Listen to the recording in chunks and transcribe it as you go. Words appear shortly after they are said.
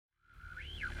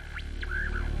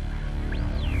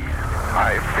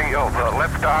radio for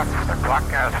liftoff. The clock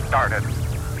has started.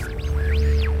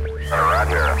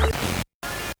 Roger.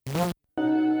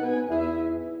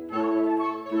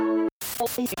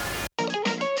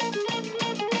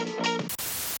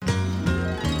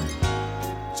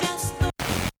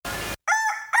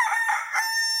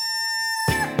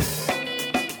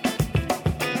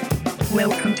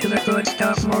 Welcome to the Good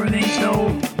Stuff Morning Show.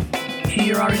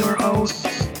 Here are your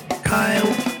hosts, Kyle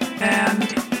and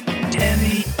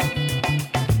Kenny.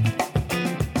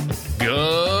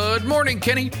 Good morning,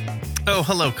 Kenny. Oh,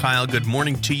 hello, Kyle. Good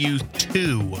morning to you,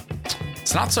 too.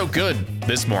 It's not so good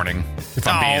this morning,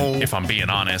 if I'm being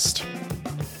honest.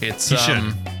 It's you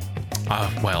should.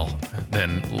 Well,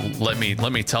 then let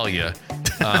me tell you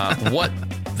what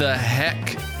the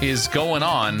heck is going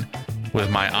on with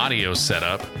my audio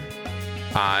setup.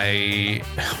 I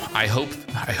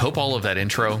hope all of that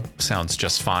intro sounds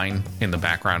just fine in the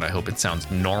background. I hope it sounds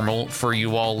normal for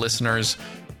you all listeners.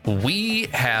 We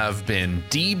have been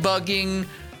debugging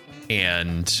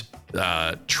and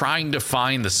trying to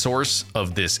find the source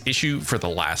of this issue for the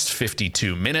last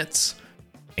 52 minutes,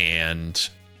 and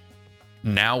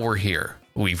now we're here.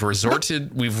 We've resorted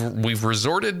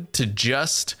to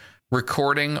just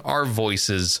recording our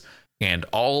voices, and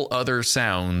all other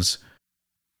sounds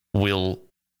will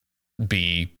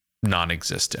be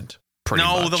non-existent. Pretty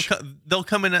much. They'll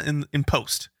come in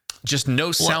post. Just no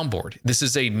soundboard. This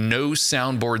is a no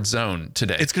soundboard zone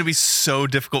today. It's going to be so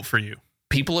difficult for you.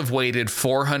 People have waited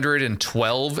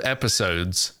 412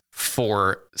 episodes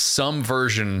for some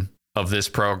version of this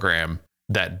program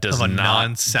that does not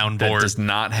non-soundboard. That does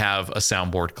not have a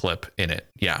soundboard clip in it.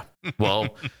 Yeah.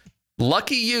 Well,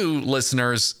 lucky you,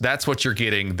 listeners. That's what you're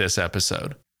getting this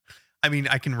episode. I mean,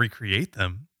 I can recreate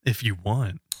them if you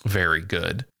want. Very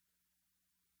good.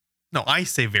 No, I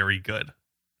say very good.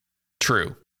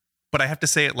 True. But I have to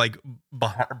say it like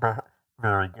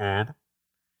very good.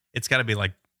 It's got to be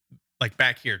like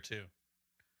back here too.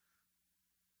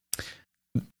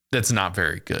 That's not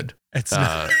very good. It's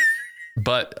not.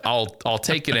 But I'll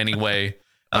take it anyway.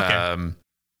 Okay.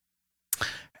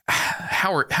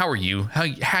 How are you?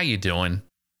 How you doing?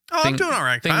 Oh, I'm doing all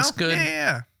right. Things Kyle. good?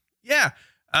 Yeah.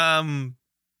 I'm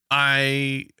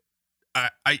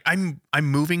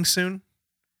moving soon,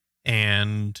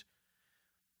 and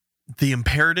the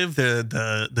imperative,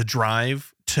 the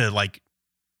drive to like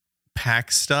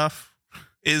pack stuff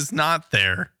is not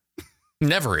there.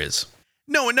 Never is.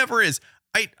 No, it never is.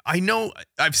 I know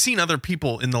I've seen other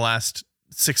people in the last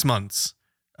 6 months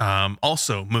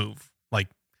also move. Like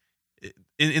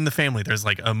in the family, there's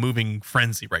like a moving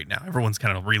frenzy right now. Everyone's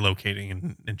kind of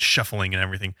relocating and shuffling and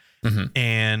everything. Mm-hmm.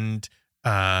 And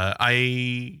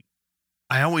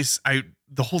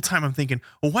the whole time I'm thinking,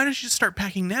 well, why don't you just start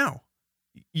packing now?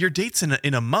 Your date's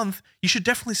in a month. You should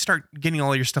definitely start getting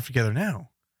all your stuff together now.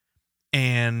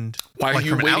 And why are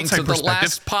you waiting to the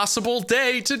last possible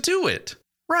day to do it?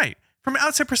 Right. From an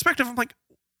outside perspective, I'm like,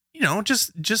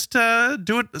 just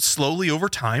do it slowly over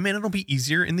time, and it'll be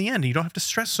easier in the end. You don't have to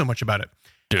stress so much about it.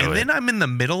 Then I'm in the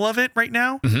middle of it right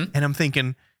now, and I'm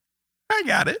thinking, I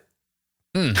got it.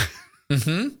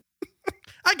 Mm-hmm.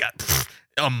 I got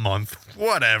a month,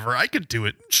 whatever. I could do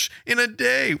it in a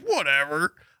day,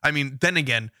 whatever. I mean, then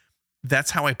again, that's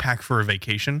how I pack for a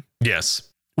vacation. Yes.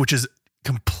 Which is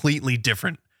completely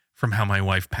different from how my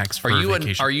wife packs for a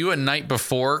vacation. Are you a night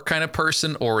before kind of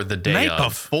person or the day night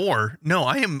before? No,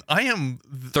 I am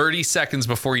 30 seconds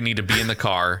before you need to be in the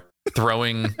car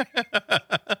throwing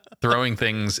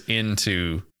things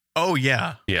into. Oh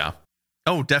yeah. Yeah.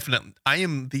 Oh, definitely. I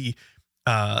am the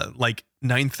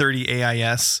 9:30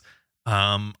 AIS.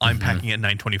 I'm packing at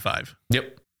 9:25.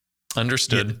 Yep.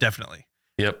 Understood. Yeah, definitely.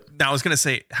 Yep. Now I was going to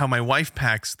say how my wife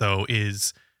packs though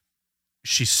is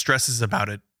she stresses about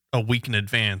it a week in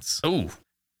advance. Oh.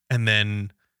 And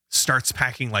then starts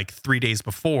packing like 3 days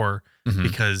before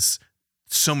because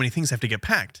so many things have to get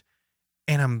packed.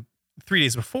 And I'm 3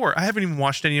 days before, I haven't even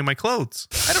washed any of my clothes.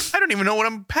 I don't even know what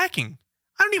I'm packing.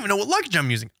 I don't even know what luggage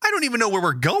I'm using. I don't even know where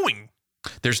we're going.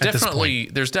 There's definitely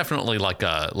like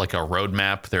a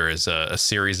roadmap. There is a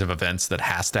series of events that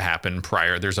has to happen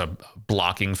prior. There's a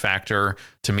blocking factor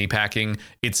to me packing.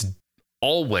 It's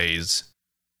always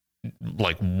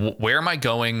like, where am I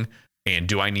going, and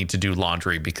do I need to do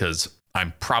laundry? Because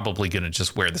I'm probably going to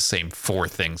just wear the same 4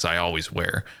 things I always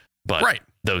wear, but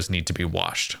those need to be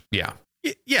washed. Yeah.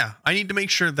 Yeah. I need to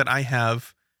make sure that I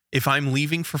have, if I'm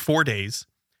leaving for 4 days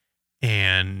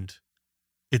and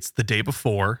it's the day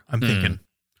before, I'm thinking,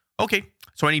 okay,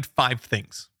 so I need 5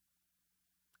 things.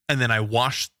 And then I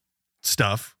wash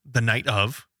stuff the night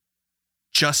of,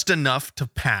 just enough to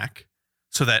pack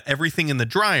so that everything in the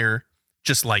dryer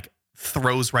just like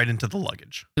throws right into the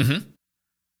luggage. Mm-hmm.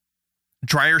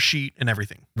 Dryer sheet and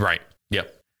everything. Right.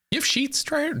 Yep. You have sheets,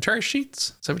 dryer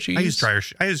sheets? Is that what you use?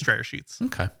 I use dryer sheets.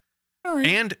 Okay. All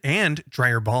right. And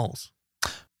dryer balls.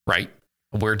 Right.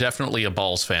 We're definitely a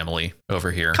balls family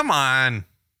over here. Come on.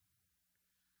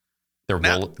 We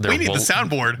need the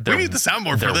soundboard. We need the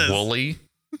soundboard for this. They're woolly.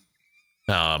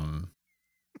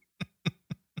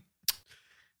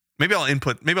 Maybe I'll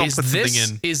put something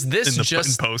in. Is this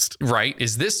just in post? Right?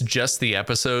 Is this just the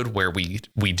episode where we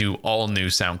do all new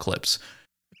sound clips?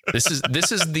 This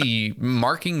is the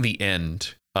marking the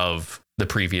end of the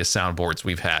previous soundboards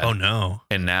we've had. Oh no!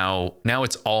 And now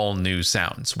it's all new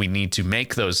sounds. We need to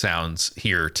make those sounds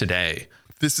here today.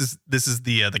 This is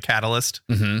the catalyst.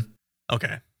 Mm-hmm.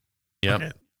 Okay. Yep.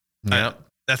 Okay. Yep.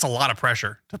 That's a lot of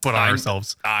pressure to put on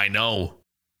ourselves. I know.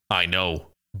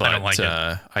 But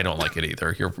I don't like it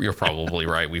either. You're probably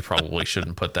right. We probably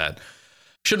shouldn't put that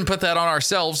on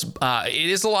ourselves. It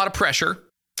is a lot of pressure,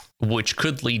 which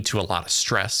could lead to a lot of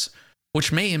stress,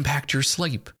 which may impact your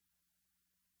sleep.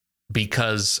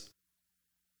 Because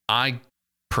I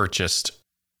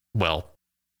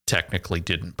technically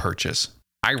didn't purchase.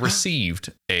 I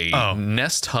received a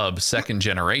Nest Hub 2nd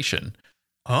generation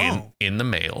in the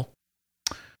mail.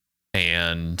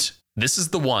 And this is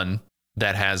the one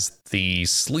that has the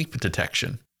sleep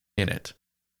detection in it.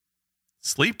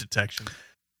 Sleep detection?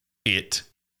 It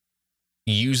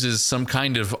uses some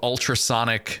kind of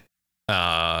ultrasonic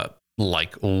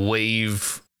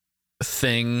wave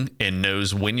thing and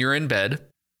knows when you're in bed.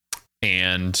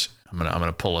 And I'm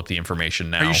gonna pull up the information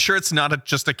now. Are you sure it's not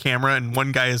just a camera and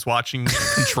one guy is watching,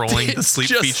 controlling the sleep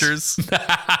features?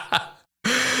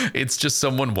 It's just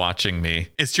someone watching me.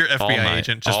 It's your FBI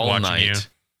agent just watching you.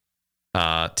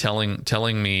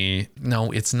 Telling me,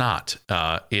 no, it's not.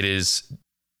 It is.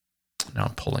 Now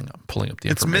I'm pulling up the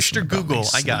information. It's Mr. Google.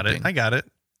 I got it.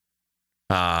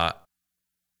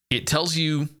 It tells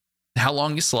you how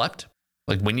long you slept,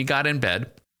 like when you got in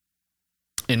bed.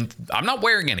 And I'm not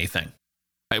wearing anything.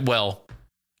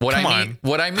 What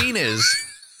I mean is.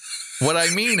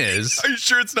 Are you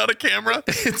sure it's not a camera?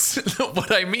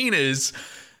 What I mean is,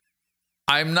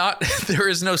 I'm not. There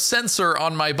is no sensor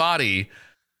on my body.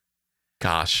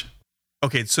 Gosh.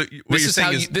 Okay, so this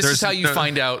is how you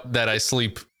find out that I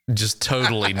sleep just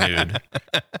totally nude.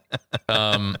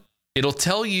 It'll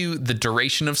tell you the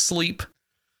duration of sleep.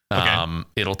 Okay.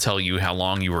 It'll tell you how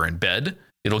long you were in bed.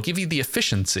 It'll give you the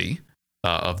efficiency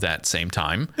of that same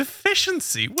time.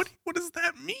 Efficiency? What does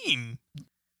that mean?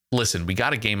 Listen, we got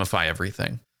to gamify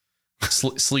everything,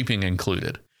 sleeping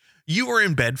included. You were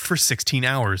in bed for 16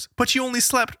 hours, but you only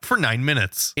slept for 9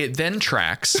 minutes. It then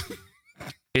tracks.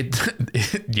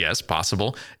 Yes,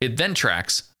 possible. It then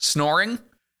tracks snoring,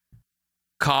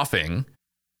 coughing,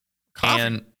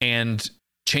 and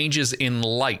changes in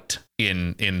light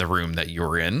in the room that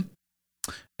you're in,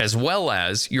 as well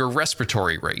as your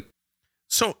respiratory rate.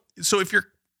 So if you're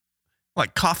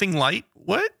like coughing light,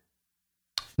 what?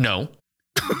 No.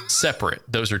 Separate.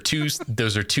 Those are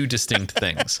two distinct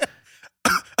things.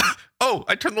 Oh,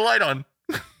 I turned the light on.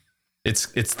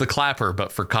 It's the clapper,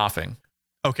 but for coughing.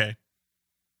 Okay.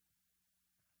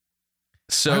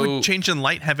 So why would change in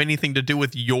light have anything to do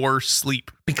with your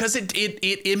sleep? Because it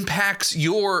impacts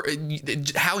your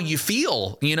how you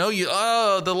feel. You know,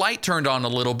 the light turned on a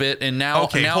little bit, and now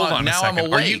I'm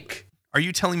awake. Are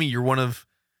you telling me you're one of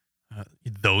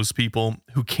those people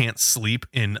who can't sleep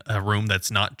in a room that's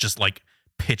not just like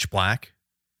pitch black?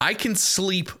 I can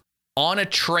sleep on a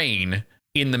train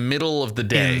in the middle of the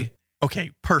day.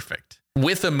 Okay, perfect.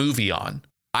 With a movie on.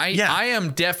 I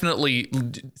am definitely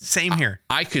same here.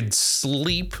 I could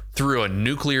sleep through a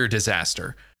nuclear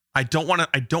disaster. I don't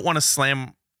want to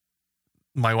slam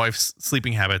my wife's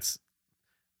sleeping habits.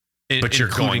 But you're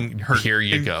going her. Here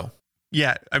you go.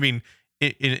 Yeah, I mean,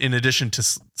 in addition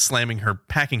to slamming her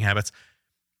packing habits,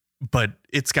 but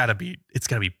it's got to be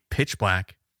pitch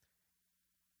black,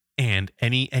 and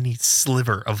any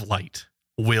sliver of light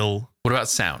will. What about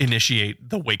sound? Initiate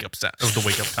the wake up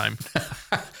time.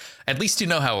 At least you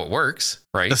know how it works,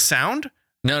 right? The sound?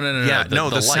 No. Yeah,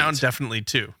 the sound definitely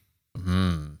too.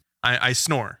 Mm. I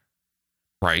snore.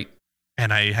 Right.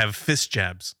 And I have fist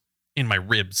jabs in my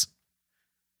ribs.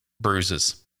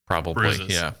 Bruises, probably. Bruises.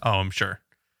 Yeah. Oh, I'm sure.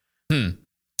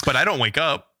 But I don't wake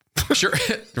up. Sure.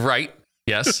 Right.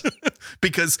 Yes.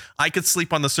 Because I could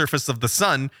sleep on the surface of the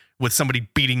sun with somebody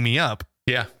beating me up.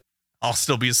 Yeah. I'll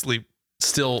still be asleep.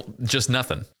 Still just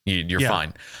nothing. You're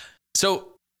fine. So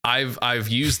I've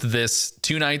used this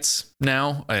 2 nights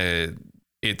now.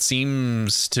 It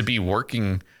seems to be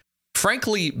working,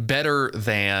 frankly, better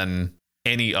than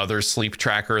any other sleep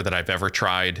tracker that I've ever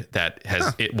tried. That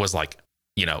has it was like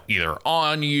either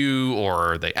on you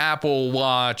or the Apple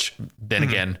Watch. Then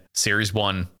again, Series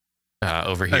 1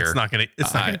 over here. It's not gonna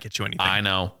get you anything. I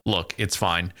know. Look, it's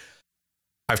fine.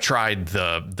 I've tried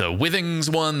the Withings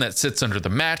one that sits under the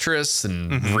mattress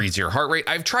and reads your heart rate.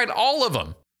 I've tried all of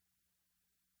them.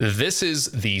 This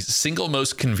is the single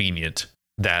most convenient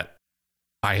that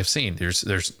I have seen.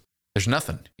 There's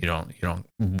nothing. You don't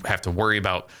have to worry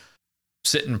about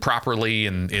sitting properly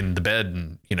in the bed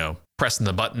and pressing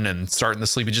the button and starting to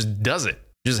sleep. It just does it.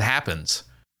 It just happens.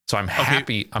 So I'm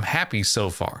happy. I'm happy so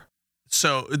far.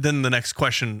 So then the next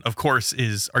question, of course,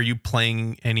 is: are you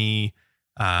playing any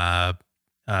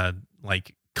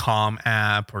like Calm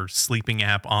app or sleeping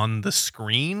app on the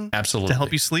screen? Absolutely, to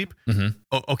help you sleep.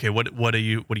 Oh, okay. What do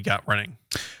you got running?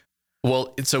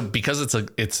 Well, so because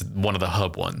it's one of the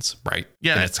hub ones, right?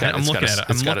 Yeah, I'm looking at it.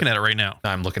 I'm looking at it right now.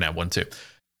 I'm looking at one too.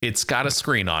 It's got a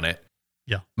screen on it.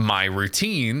 Yeah. My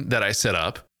routine that I set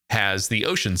up has the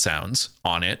ocean sounds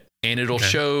on it, and it'll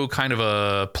show kind of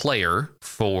a player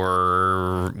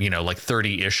for, like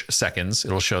 30-ish seconds.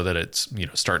 It'll show that it's,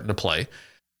 starting to play.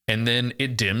 And then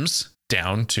it dims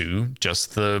down to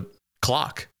just the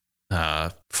clock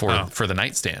for the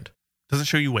nightstand. Does it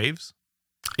show you waves?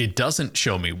 It doesn't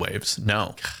show me waves.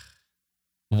 No.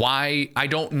 Why? I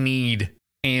don't need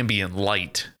ambient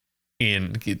light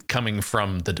coming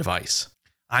from the device.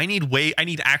 I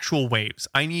need actual waves.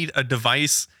 I need a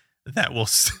device that will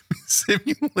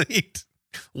simulate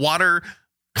water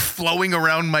flowing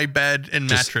around my bed and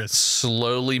mattress,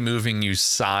 slowly moving you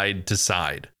side to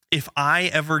side. If I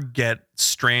ever get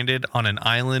stranded on an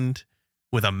island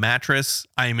with a mattress,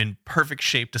 I am in perfect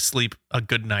shape to sleep a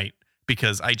good night,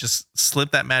 because I just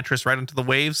slip that mattress right into the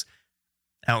waves,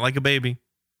 out like a baby.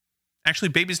 Actually,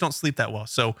 babies don't sleep that well,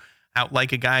 so out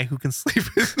like a guy who can sleep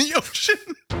in the ocean.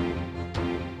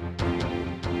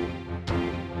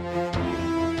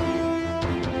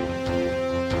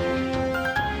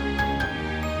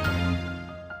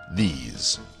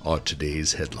 These are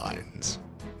today's headlines.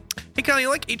 Hey, Kyle, you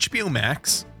like HBO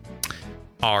Max?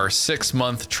 Our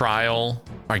 6-month trial,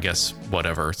 I guess,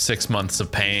 6 months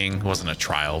of paying, wasn't a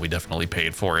trial, we definitely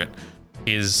paid for it,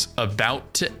 is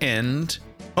about to end.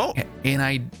 Oh.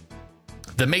 And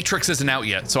The Matrix isn't out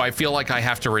yet, so I feel like I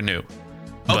have to renew.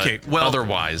 Okay, well,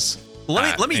 otherwise,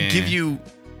 let me give you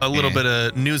a little bit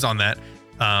of news on that,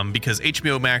 because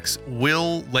HBO Max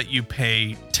will let you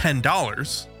pay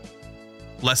 $10,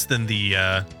 less than the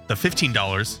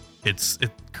 $15 it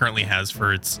currently has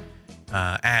for its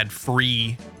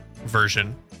ad-free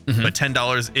version, but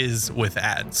 $10 is with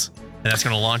ads, and that's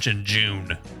going to launch in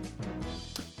June.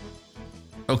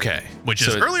 Okay, which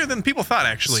is earlier than people thought.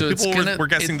 Actually, so people were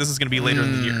guessing this is going to be later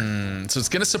in the year. So it's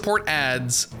going to support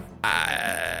ads.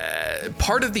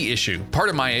 Part of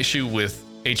my issue with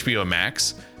HBO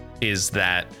Max is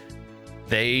that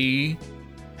they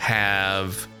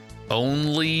have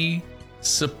only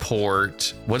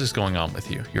support. What is going on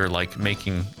with you? You're like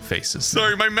making faces.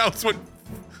 Sorry, my mouse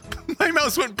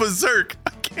went berserk.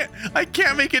 I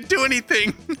can't make it do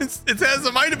anything. It has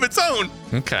a mind of its own.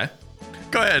 Okay.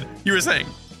 Go ahead. You were saying.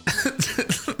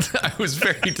 I was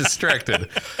very distracted.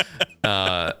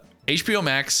 HBO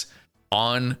Max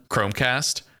on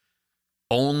Chromecast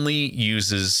only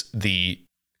uses the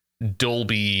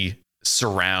Dolby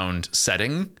surround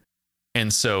setting.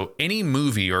 And so any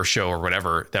movie or show or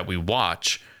whatever that we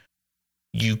watch,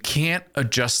 you can't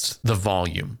adjust the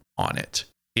volume on it.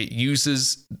 It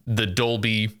uses the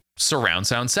Dolby surround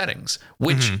sound settings,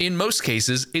 which in most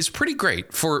cases is pretty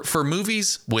great for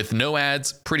movies with no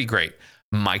ads. Pretty great.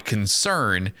 My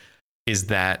concern is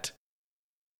that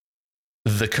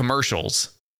the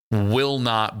commercials will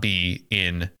not be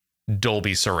in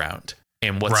Dolby surround.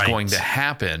 And what's going to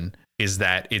happen is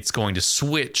that it's going to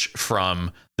switch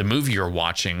from the movie you're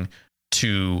watching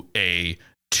to a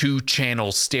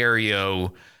 2-channel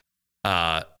stereo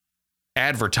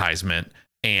advertisement,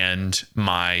 and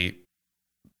my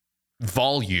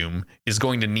volume is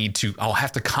going to I'll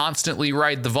have to constantly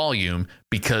ride the volume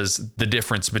because the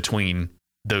difference between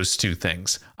those two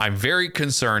things. I'm very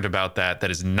concerned about that. That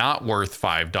is not worth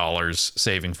 $5,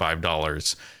 saving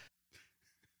 $5.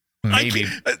 Maybe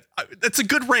that's a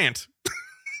good rant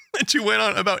that you went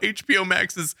on about HBO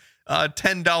Max's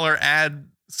 $10 ad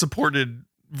supported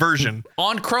version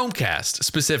on Chromecast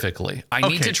specifically. I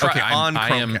need to try. Okay,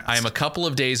 I am a couple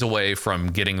of days away from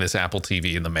getting this Apple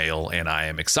TV in the mail, and I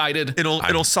am excited.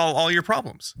 It'll solve all your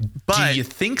problems. But do you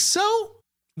think so?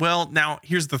 Well, now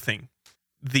here's the thing: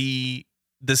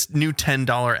 this new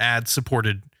 $10 ad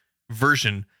supported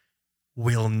version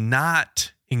will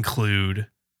not include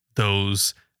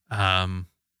those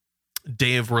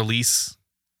day of release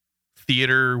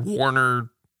theater Warner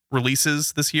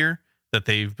releases this year that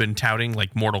they've been touting,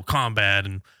 like Mortal Kombat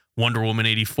and Wonder Woman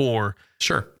 84.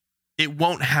 Sure. It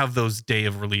won't have those day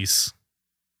of release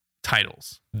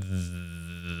titles.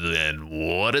 Then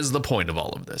what is the point of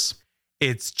all of this?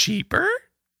 It's cheaper.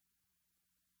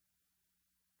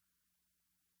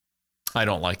 I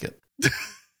don't like it.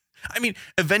 I mean,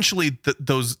 eventually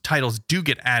those titles do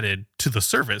get added to the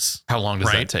service. How long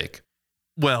does that take?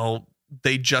 Well,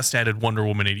 they just added Wonder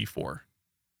Woman 84.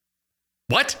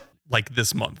 What? Like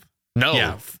this month.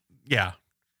 No. Yeah.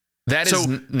 That is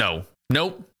no.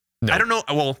 Nope. No. I don't know.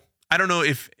 Well, I don't know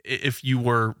if you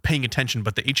were paying attention,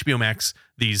 but the HBO Max,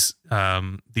 these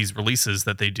releases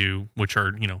that they do, which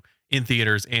are, in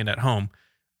theaters and at home,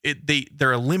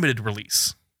 they're a limited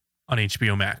release on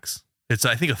HBO Max. It's,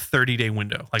 I think, a 30-day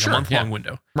window, like a month-long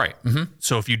window. Right. Mm-hmm.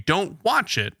 So if you don't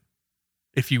watch it,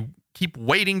 if you keep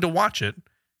waiting to watch it,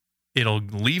 it'll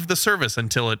leave the service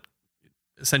until it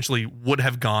essentially would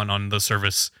have gone on the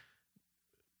service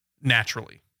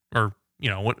naturally, or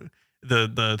what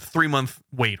the 3-month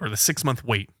wait or the 6-month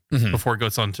wait before it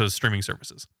goes onto streaming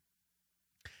services.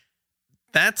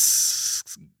 That's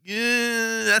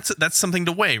something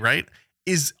to weigh, right?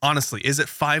 Is it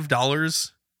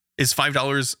 $5? Is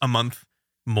 $5 a month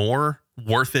more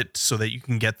worth it so that you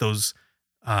can get those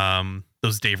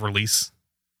day of release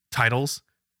titles?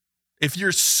 If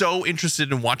you're so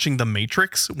interested in watching The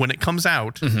Matrix when it comes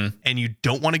out and you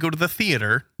don't want to go to the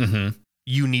theater,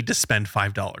 you need to spend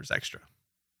 $5 extra.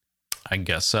 I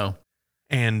guess so.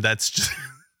 And that's just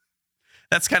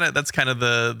that's kind of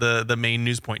the main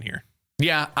news point here.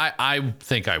 Yeah, I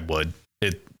think I would.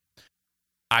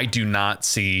 I do not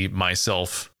see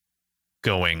myself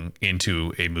going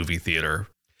into a movie theater.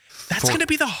 That's going to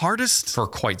be the hardest for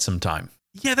quite some time.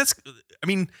 Yeah,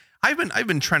 I've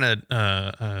been trying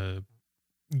to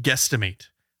guesstimate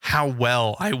how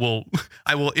well I will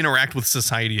interact with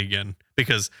society again,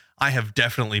 because I have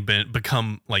definitely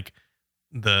become like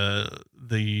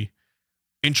the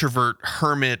introvert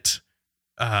hermit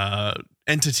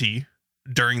entity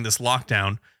during this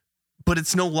lockdown, but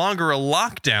it's no longer a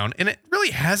lockdown, and it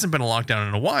really hasn't been a lockdown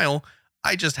in a while.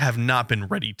 I just have not been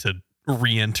ready to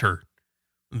re-enter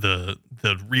the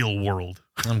real world.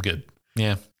 I'm good.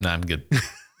 Yeah, no, I'm good.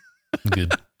 I'm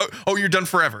good. Oh, you're done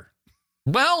forever.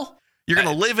 Well, you're going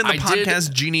to live in the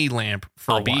podcast genie lamp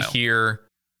for a while. I'll be here.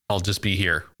 I'll just be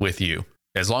here with you.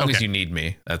 As long as you need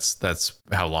me. That's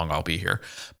how long I'll be here.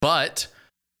 But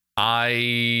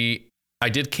I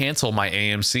did cancel my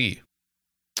AMC.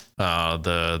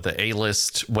 The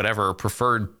A-list whatever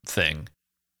preferred thing.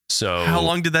 So how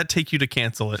long did that take you to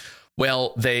cancel it?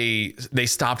 Well, they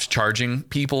stopped charging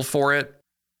people for it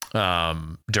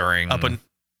during up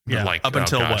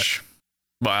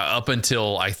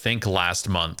until I think last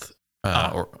month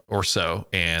or so,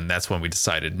 and that's when we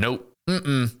decided nope,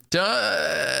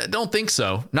 don't think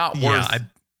so. Not worth. I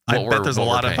bet there's a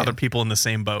lot of other people in the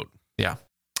same boat. Yeah.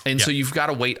 And so you've got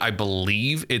to wait. I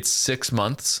believe it's 6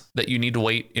 months that you need to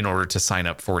wait in order to sign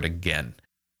up for it again.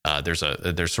 There's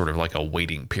sort of like a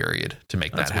waiting period to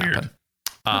make that happen.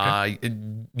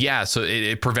 So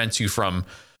it prevents you from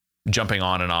jumping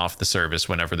on and off the service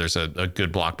whenever there's a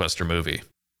good blockbuster movie.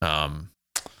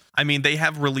 I mean, they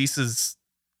have releases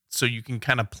so you can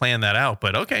kind of plan that out,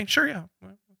 but okay, sure. Yeah.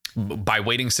 By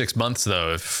waiting 6 months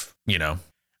though, if I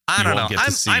don't know.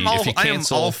 I am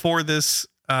all for this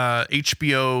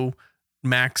HBO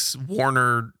Max,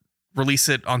 Warner, release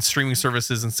it on streaming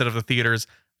services instead of the theaters.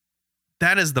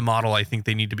 That is the model I think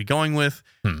they need to be going with.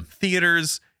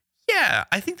 Theaters, yeah,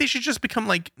 I think they should just become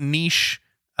like niche.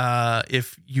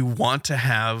 If you want to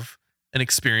have an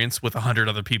experience with 100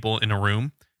 other people in a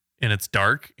room and it's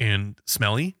dark and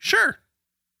smelly, sure.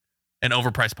 And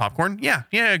overpriced popcorn, yeah,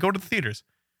 go to the theaters.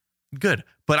 Good.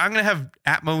 But I'm going to have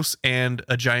Atmos and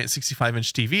a giant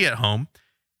 65-inch TV at home,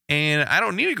 and I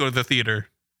don't need to go to the theater.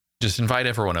 Just invite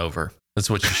everyone over. That's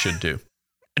what you should do.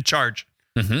 And charge.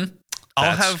 Mm-hmm.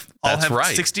 I'll have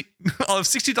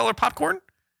 $60 popcorn.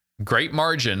 Great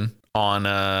margin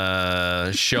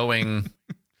on showing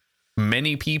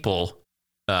many people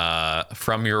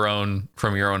from your own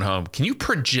home. Can you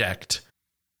project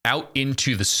out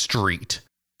into the street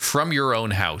from your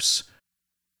own house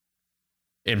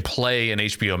and play an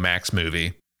HBO Max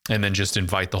movie and then just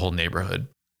invite the whole neighborhood?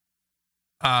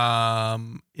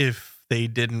 If they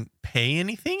didn't pay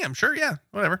anything, I'm sure. Yeah,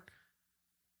 whatever.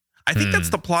 I think that's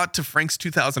the plot to Frank's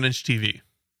 2,000-inch TV.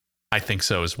 I think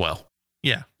so as well.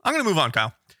 Yeah. I'm going to move on,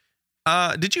 Kyle.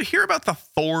 Did you hear about the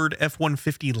Ford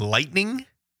F-150 Lightning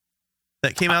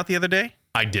that came out the other day?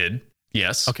 I did.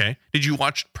 Yes. Okay. Did you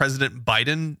watch President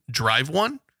Biden drive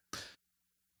one?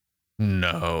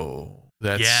 No.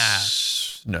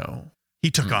 No.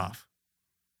 he took off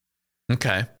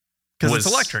Okay. because it's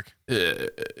electric.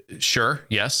 Sure.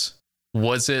 Yes.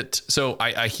 Was it? So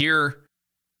I hear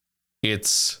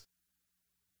it's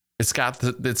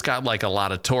got like a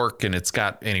lot of torque, and it's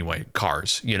got, anyway,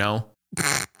 cars, you know?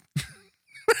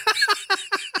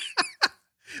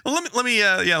 Well, let me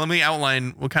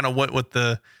outline what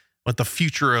the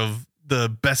future of the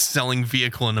best-selling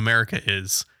vehicle in America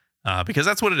is, because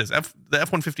that's what it is. The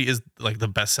F-150 is like the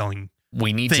best-selling.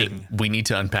 We need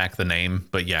to unpack the name,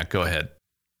 but yeah, go ahead.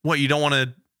 What, you don't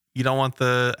want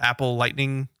the Apple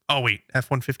Lightning? Oh wait,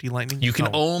 F-150 Lightning. You can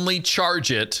only charge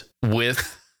it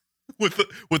with the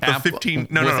Apple,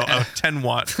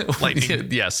 10-watt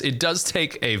Lightning. Yes, it does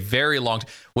take a very long.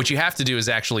 What you have to do is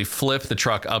actually flip the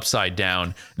truck upside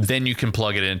down. Then you can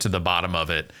plug it into the bottom of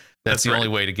it. That's the only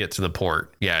way to get to the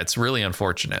port. Yeah, it's really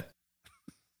unfortunate.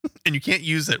 And you can't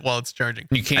use it while it's charging.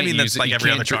 You can't. That's like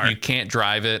every other car. You can't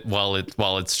drive it while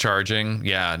it's charging.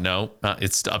 Yeah, no,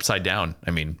 it's upside down.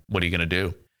 I mean, what are you gonna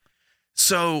do?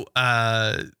 So,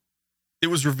 it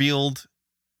was revealed.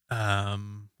 What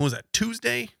was that?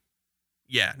 Tuesday?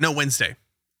 Yeah, no, Wednesday.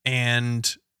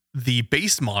 And the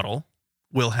base model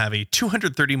will have a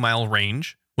 230-mile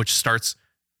range, which starts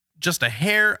just a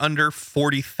hair under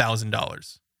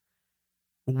 $40,000,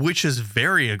 which is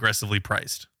very aggressively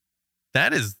priced.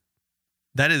 That is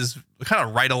kind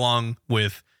of right along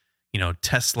with,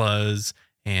 Teslas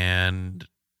and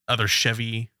other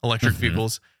Chevy electric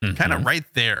vehicles, kind of right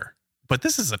there. But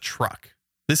this is a truck.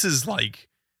 This is like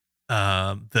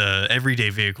the everyday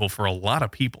vehicle for a lot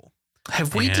of people.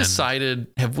 Have we decided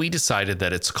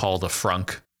that it's called a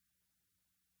Frunk?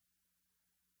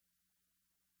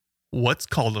 What's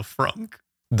called a Frunk?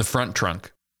 The front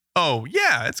trunk. Oh,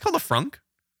 yeah, it's called a Frunk.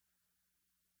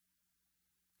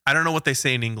 I don't know what they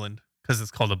say in England because it's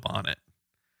called a bonnet.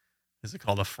 Is it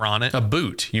called a fronnet? A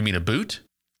boot. You mean a boot?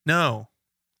 No.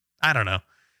 I don't know.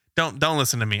 Don't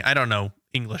listen to me. I don't know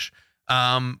English.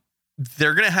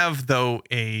 They're going to have, though,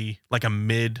 a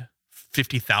mid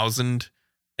 50,000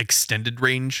 extended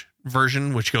range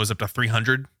version, which goes up to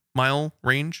 300-mile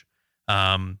range,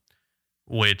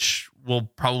 which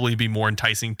will probably be more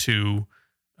enticing to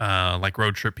like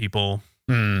road trip people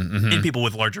and people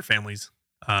with larger families,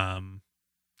 because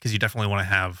you definitely want to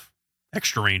have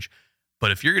extra range.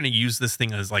 But if you're going to use this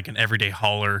thing as like an everyday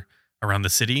hauler around the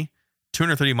city,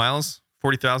 230 miles,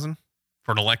 40,000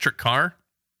 for an electric car,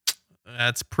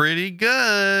 that's pretty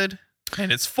good.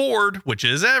 And it's Ford, which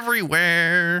is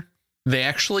everywhere. They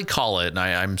actually call it, and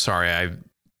I'm sorry,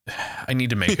 I need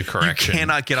to make a correction. You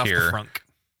cannot get here. off the Frunk.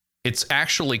 It's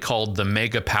actually called the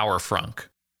Mega Power Frunk.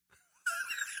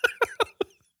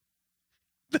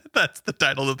 That's the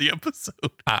title of the episode.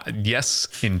 Yes,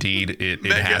 indeed, it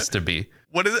has to be.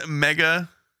 What is it? Mega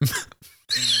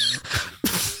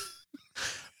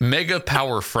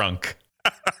Power Frunk.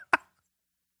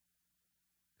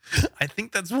 I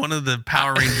think that's one of the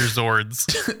Power Ranger Zords.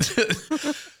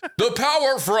 The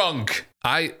Power Frunk.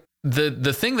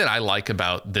 The thing that I like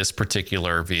about this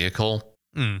particular vehicle,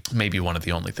 maybe one of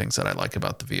the only things that I like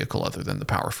about the vehicle other than the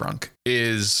Power Frunk,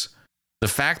 is the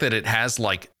fact that it has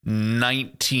like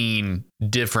 19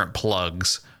 different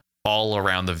plugs all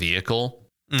around the vehicle.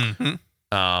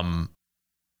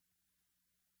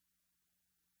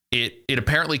 It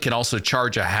apparently can also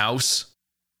charge a house,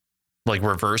 like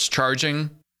reverse charging.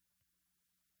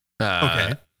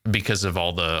 Okay. Because of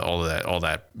all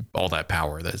that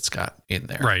power that it's got in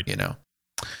there, right?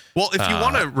 Well, if you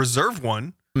want to reserve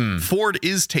one, Ford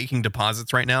is taking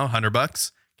deposits right now,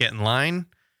 $100. Get in line.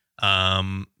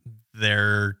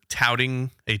 They're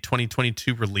touting a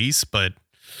 2022 release, but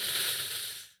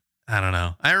I don't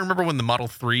know. I remember when the Model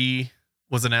 3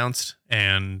 was announced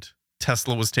and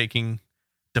Tesla was taking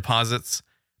deposits,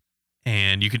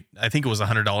 and I think it was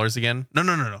 $100 again. No.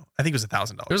 I think it was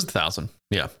 $1,000. It was $1,000.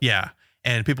 Yeah. Yeah.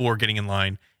 And people were getting in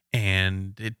line,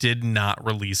 and it did not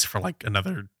release for like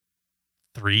another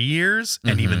 3 years.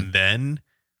 And even then,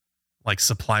 like,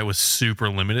 supply was super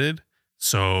limited.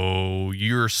 So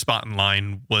your spot in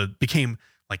line became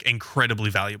like incredibly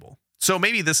valuable. So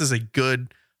maybe this is a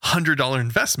good $100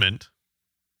 investment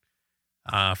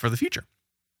for the future.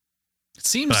 It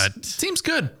seems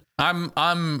good.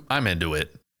 I'm into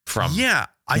it. I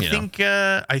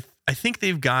think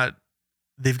they've got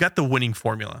the winning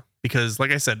formula, because like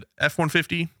I said,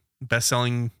 F-150,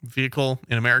 best-selling vehicle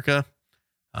in America.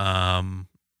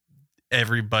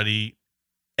 Everybody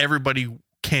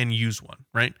can use one,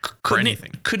 right? For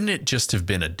anything. Couldn't it just have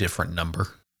been a different number?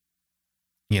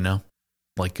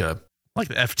 Like the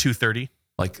F-230,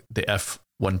 like the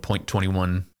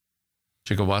F-1.21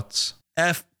 gigawatts.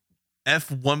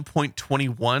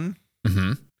 F-1.21.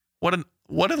 What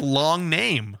What a long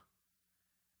name.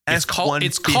 It's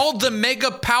called the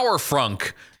Mega Power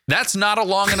Frunk. That's not a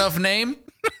long enough name.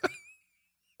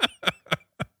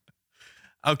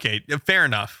 Okay, fair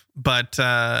enough. But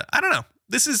I don't know.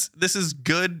 This is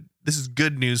good. This is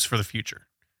good news for the future.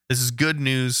 This is good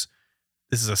news.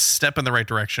 This is a step in the right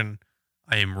direction.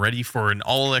 I am ready for an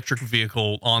all-electric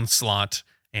vehicle onslaught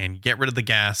and get rid of the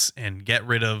gas and get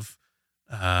rid of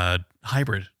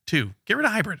hybrid too. Get rid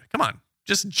of hybrid. Come on.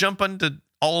 Just jump onto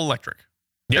all electric.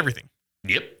 Yep. Everything.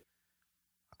 Yep.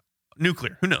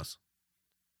 Nuclear. Who knows?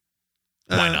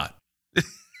 Why not?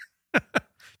 Kyle,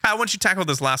 why don't you tackle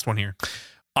this last one here?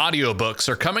 Audiobooks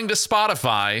are coming to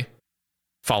Spotify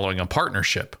following a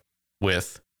partnership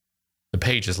with The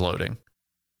Pages Loading.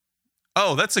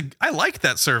 Oh, I like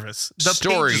that service. The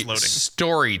Pages Loading.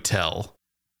 Storytel,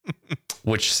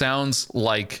 which sounds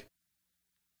like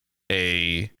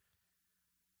a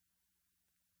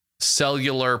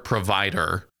cellular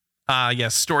provider.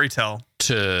 Yes, Storytel.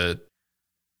 To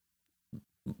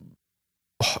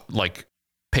like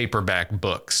paperback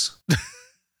books.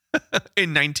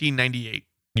 In 1998.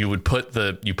 You would put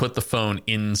the phone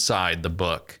inside the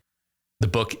book. The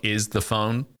book is the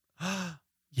phone.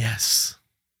 Yes.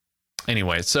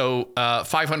 Anyway, so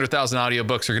 500,000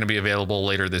 audiobooks are going to be available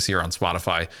later this year on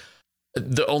Spotify.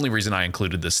 The only reason I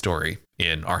included this story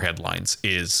in our headlines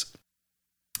is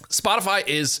Spotify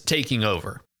is taking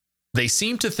over. They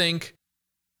seem to think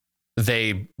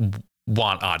they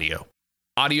want audio.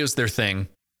 Audio's their thing.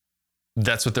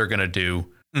 That's what they're going to do.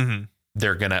 Mm-hmm.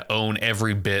 They're going to own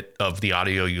every bit of the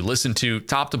audio you listen to,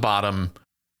 top to bottom,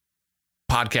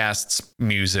 podcasts,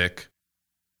 music,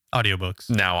 audiobooks.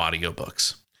 Now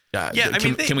audiobooks.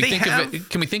 Can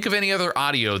we think of any other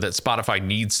audio that Spotify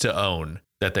needs to own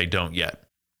that they don't yet?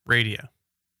 Radio.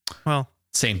 Well,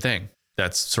 same thing.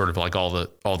 That's sort of like all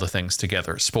the things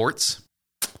together. Sports.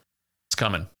 It's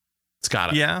coming. It's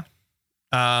got it. Yeah.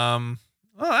 Well,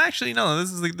 actually, no.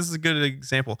 This is a good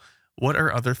example. What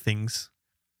are other things?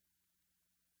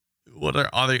 What are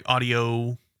other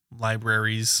audio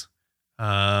libraries?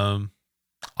 Audio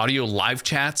live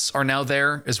chats are now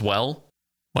there as well.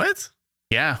 What?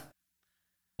 Yeah.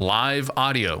 Live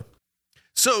audio.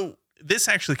 So this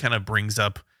actually kind of brings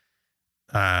up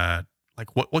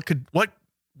like what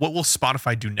will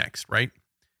Spotify do next, right?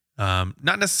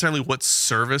 Not necessarily what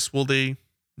service will they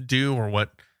do or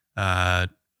what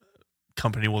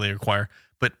company will they acquire,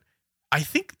 but I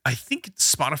think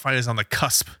Spotify is on the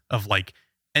cusp of like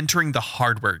entering the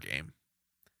hardware game.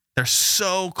 They're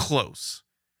so close.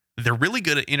 They're really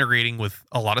good at integrating with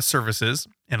a lot of services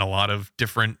and a lot of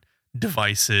different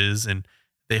devices, and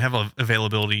they have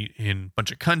availability in a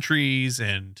bunch of countries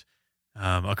and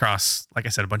across, like I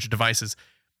said, a bunch of devices.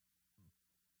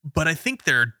 But I think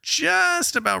they're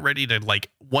just about ready to,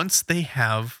 like, once they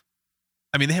have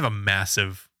a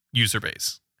massive user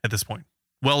base at this point,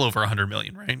 well over 100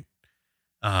 million, right?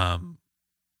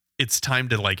 It's time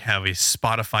to like have a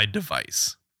Spotify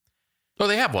device. Oh,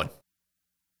 they have one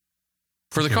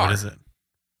for the car. What is it?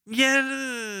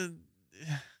 Yeah.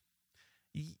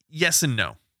 Yes and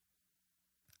no.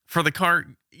 For the car,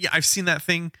 yeah, I've seen that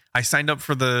thing. I signed up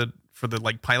for the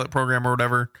like pilot program or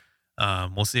whatever.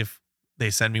 We'll see if they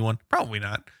send me one. Probably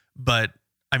not. But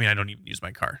I mean, I don't even use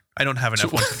my car. I don't have an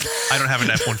F1. I don't have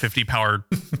an F-150 powered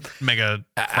mega.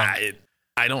 I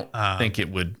don't think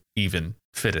it would even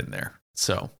fit in there.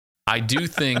 So I do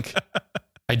think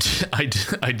I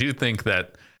do think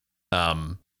that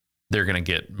they're going to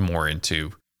get more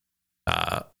into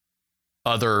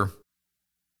other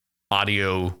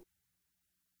audio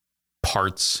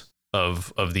parts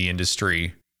of the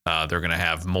industry. They're going to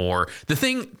have more. Let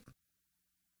me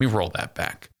roll that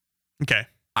back. Okay.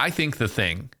 I think the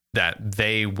thing that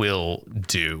they will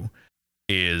do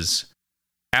is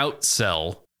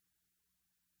outsell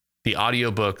the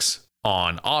audiobooks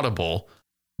on Audible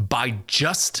by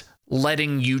just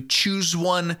letting you choose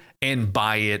one and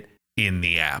buy it in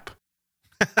the app.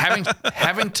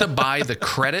 having to buy the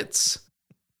credits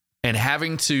and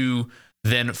having to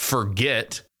then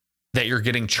forget that you're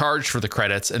getting charged for the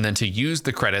credits and then to use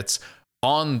the credits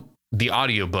on the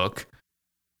audiobook.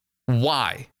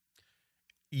 Why?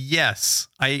 Yes,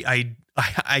 I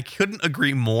couldn't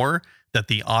agree more that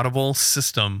the Audible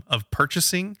system of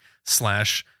purchasing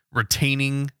 /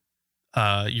 retaining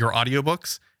your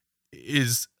audiobooks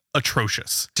is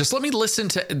atrocious. Just let me listen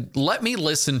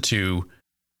to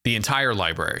the entire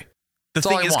library. The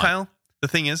thing is, Kyle,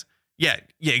 yeah,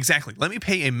 exactly. Let me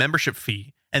pay a membership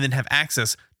fee and then have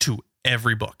access to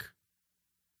every book.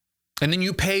 And then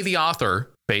you pay the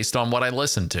author based on what I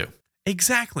listen to.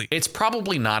 Exactly. It's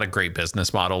probably not a great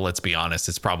business model. Let's be honest.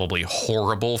 It's probably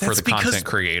horrible for the because, content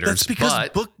creators. That's because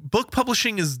but book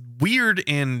publishing is weird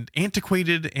and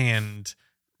antiquated and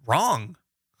wrong.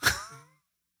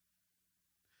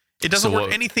 It doesn't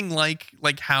work anything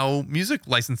like how music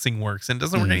licensing works, and it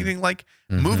doesn't work anything like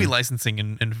movie licensing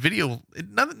and video.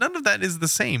 None of that is the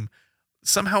same.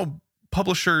 Somehow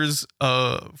publishers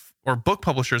or book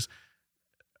publishers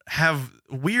have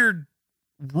weird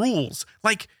rules.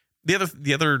 Like the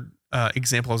other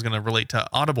example I was going to relate to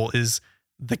Audible is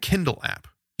the Kindle app.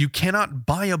 You cannot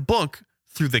buy a book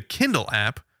through the Kindle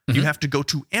app. You have to go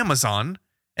to Amazon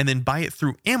and then buy it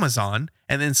through Amazon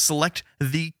and then select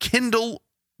the Kindle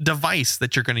device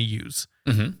that you're going to use.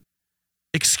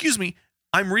 Excuse me,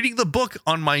 I'm reading the book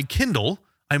on my Kindle.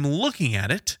 I'm looking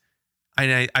at it,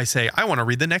 and I say I want to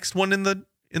read the next one in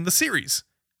the series.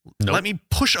 Nope. Let me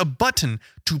push a button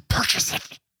to purchase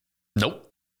it.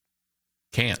 Nope.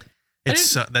 Can't.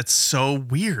 That's so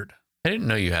weird. I didn't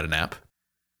know you had an app.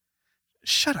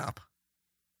 Shut up.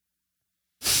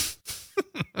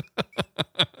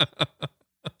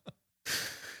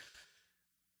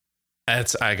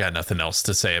 I got nothing else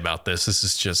to say about this. This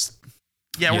is just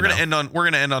we're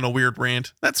gonna end on a weird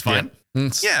rant. That's fine.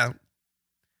 Yeah.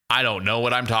 I don't know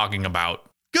what I'm talking about.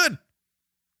 Good.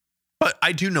 But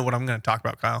I do know what I'm gonna talk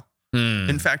about, Kyle.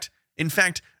 In fact,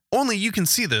 only you can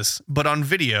see this, but on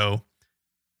video,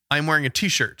 I'm wearing a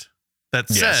t-shirt that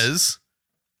says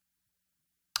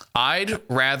I'd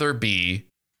rather be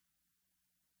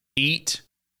eating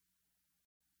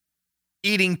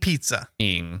pizza.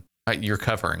 You're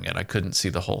covering it. I couldn't see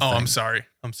the whole thing. Oh, I'm sorry.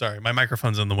 My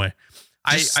microphone's in the way.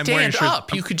 I'm wearing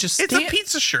up. You could just stand. It's a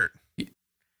pizza shirt.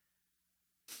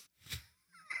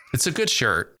 It's a good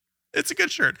shirt. It's a good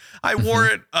shirt. I wore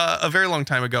it a very long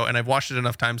time ago, and I've washed it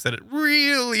enough times that it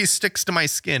really sticks to my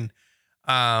skin.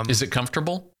 Is it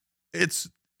comfortable? It's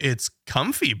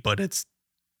comfy, but it's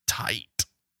tight.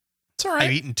 It's all right.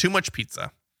 I've eaten too much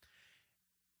pizza.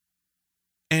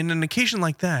 And an occasion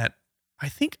like that, I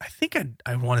think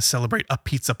I want to celebrate a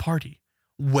pizza party.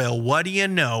 Well, what do you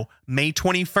know? May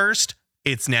 21st,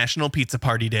 it's National Pizza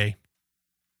Party Day.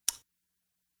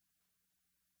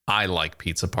 I like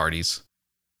pizza parties.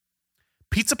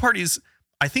 Pizza parties,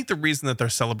 I think the reason that they're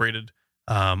celebrated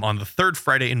on the third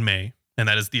Friday in May, and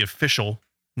that is the official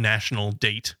national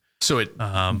date. So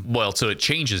it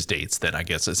changes dates then, I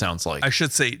guess it sounds like. I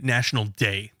should say National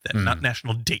Day, not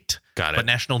National Date. Got it. But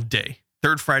National Day.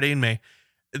 Third Friday in May.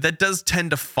 That does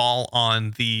tend to fall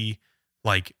on the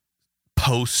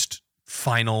post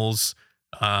finals,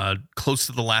 close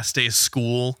to the last day of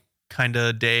school kind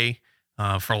of day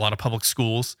for a lot of public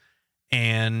schools.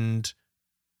 And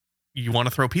you want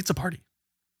to throw a pizza party.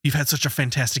 You've had such a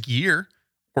fantastic year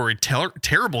or a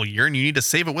terrible year, and you need to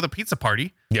save it with a pizza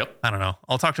party. Yep. I don't know.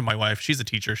 I'll talk to my wife. She's a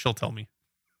teacher. She'll tell me.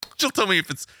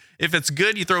 If it's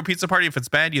good, you throw a pizza party. If it's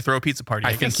bad, you throw a pizza party.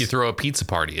 I think you throw a pizza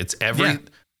party. It's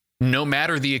no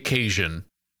matter the occasion.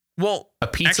 Well, a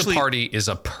pizza party is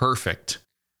a perfect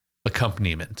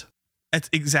accompaniment. That's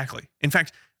exactly. In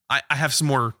fact, I have some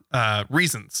more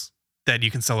reasons that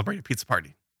you can celebrate a pizza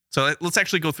party. So let's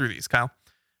actually go through these, Kyle.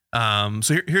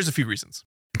 So here's a few reasons.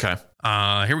 Okay.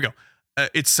 Here we go.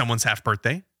 It's someone's half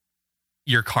birthday.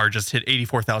 Your car just hit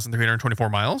 84,324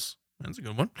 miles. That's a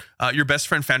good one. Your best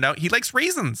friend found out he likes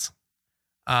raisins.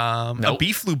 A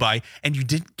bee flew by and you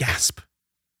didn't gasp.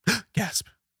 Gasp.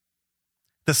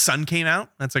 The sun came out.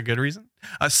 That's a good reason.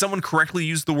 Someone correctly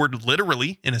used the word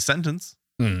literally in a sentence.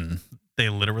 They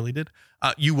literally did.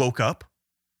 You woke up.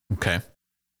 Okay.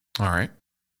 All right.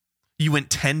 You went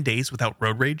 10 days without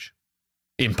road rage.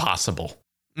 Impossible.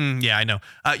 Yeah, I know.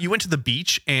 You went to the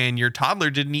beach and your toddler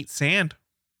didn't eat sand.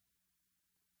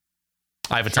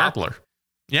 I have a toddler.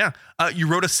 Yeah. You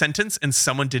wrote a sentence and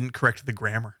someone didn't correct the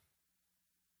grammar.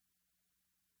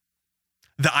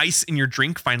 The ice in your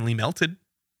drink finally melted.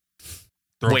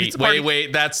 Wait.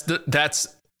 That's a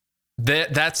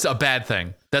bad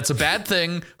thing. That's a bad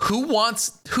thing. Who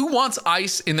wants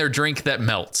ice in their drink that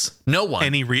melts? No one.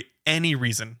 Any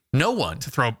reason. No one.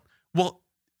 To throw. Well,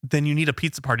 then you need a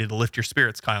pizza party to lift your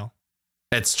spirits, Kyle.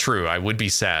 That's true. I would be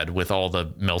sad with all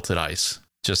the melted ice.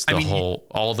 Just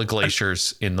all the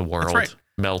glaciers in the world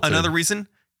melted. Another reason,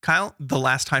 Kyle, the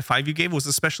last high five you gave was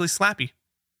especially slappy.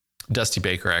 Dusty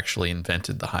Baker actually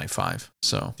invented the high five.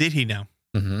 So did he now?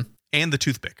 Mm-hmm. And the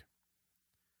toothpick.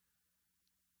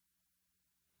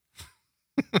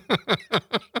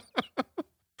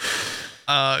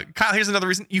 Kyle, here's another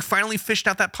reason. You finally fished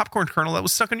out that popcorn kernel that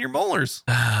was stuck in your molars.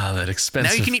 That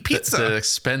expensive. Now you can eat pizza. The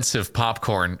expensive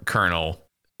popcorn kernel.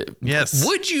 Yes.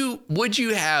 Would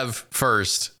you have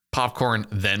first popcorn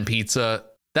then pizza?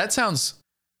 That sounds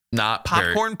Not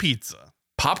very- Popcorn pizza.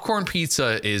 Popcorn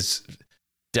pizza is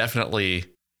definitely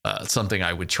something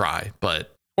I would try,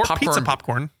 but Or pizza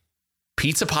popcorn.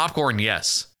 Pizza popcorn,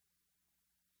 yes.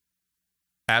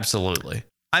 Absolutely.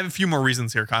 I have a few more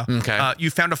reasons here, Kyle. Okay. You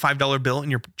found a $5 bill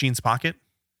in your jeans pocket.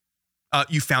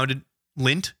 You found a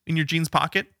lint in your jeans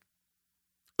pocket.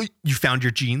 You found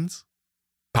your jeans.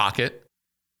 Pocket?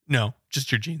 No,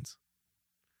 just your jeans.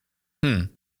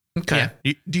 Okay.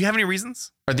 Yeah. Do you have any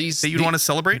reasons Are these that you'd want to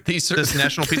celebrate these are, this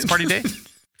National Pizza Party Day?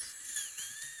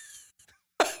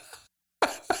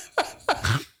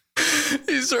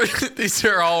 These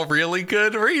are all really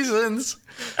good reasons.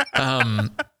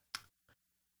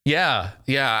 Yeah.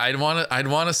 I'd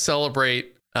want to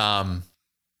celebrate the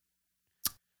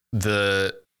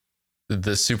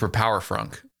superpower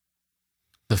Frunk.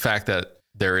 The fact that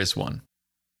there is one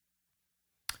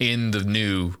in the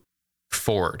new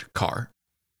Ford car.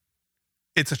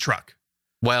 It's a truck.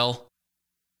 Well,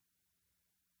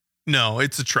 no,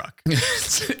 it's a truck.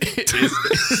 is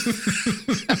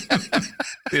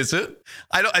it?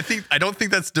 I don't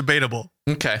think that's debatable.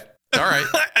 Okay. All right.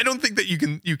 I don't think that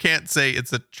you can't say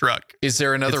it's a truck. Is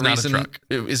there another It's not a reason? truck.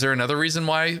 Is there another reason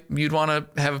why you'd want to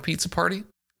have a pizza party?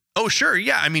 Oh, sure.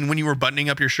 Yeah. I mean, when you were buttoning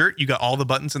up your shirt, you got all the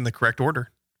buttons in the correct order.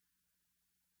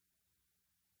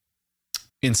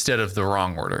 Instead of the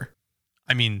wrong order.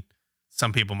 I mean,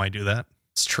 some people might do that.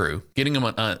 It's true. Getting them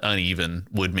uneven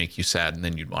would make you sad, and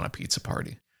then you'd want a pizza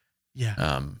party.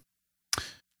 Yeah.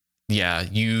 Yeah.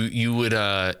 You would.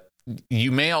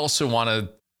 You may also want to.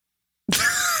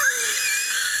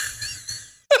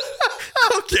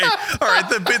 Okay. All right.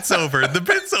 The bit's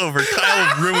over.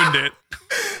 Kyle ruined it.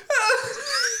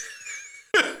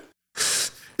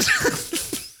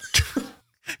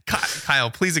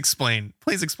 Kyle, please explain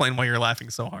why you're laughing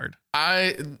so hard.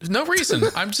 No reason.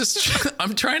 I'm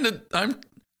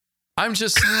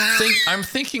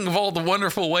thinking of all the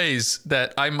wonderful ways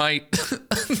that I might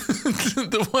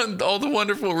all the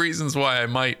wonderful reasons why I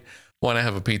might want to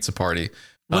have a pizza party.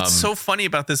 What's so funny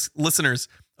about this, listeners?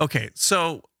 Okay,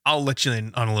 so I'll let you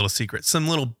in on a little secret. Some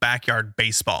little backyard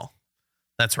baseball.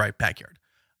 That's right, backyard.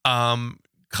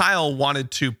 Kyle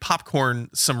wanted to popcorn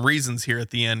some reasons here at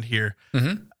the end here.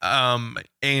 Mm-hmm.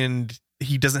 And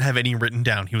he doesn't have any written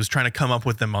down. He was trying to come up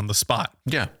with them on the spot.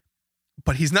 Yeah.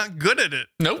 But he's not good at it.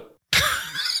 Nope.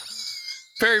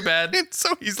 Very bad. And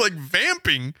so he's like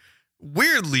vamping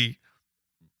weirdly,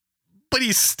 but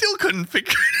he still couldn't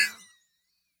figure it out.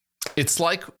 It's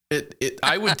like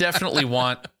I would definitely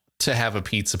want to have a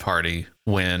pizza party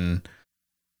when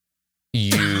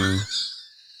you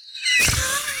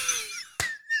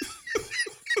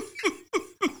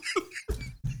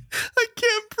I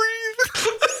can't breathe.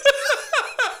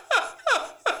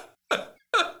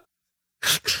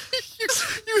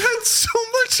 you had so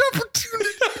much opportunity.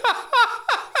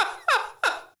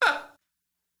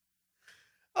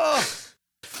 Oh.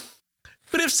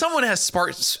 But if someone has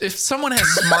smart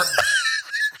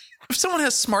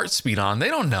speed on, they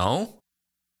don't know.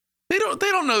 They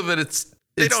don't know that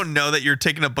they don't know that you're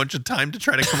taking a bunch of time to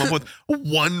try to come up with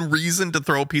one reason to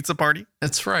throw a pizza party.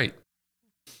 That's right.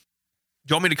 Do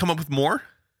you want me to come up with more?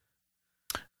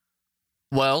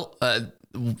 Well,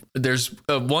 there's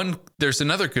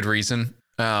another good reason.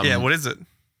 Yeah, what is it?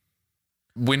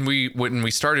 When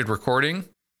we started recording,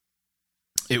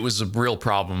 it was a real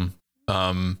problem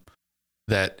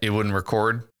that it wouldn't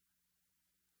record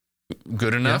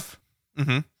good enough. Yeah.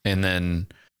 Mm-hmm. And then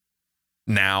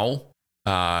now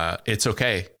it's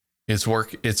okay. It's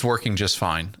working just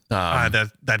fine.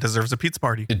 That deserves a pizza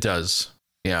party. It does.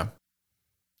 Yeah.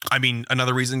 I mean,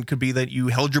 another reason could be that you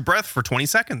held your breath for 20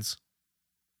 seconds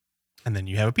and then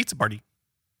you have a pizza party.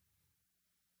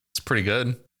 It's pretty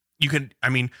good.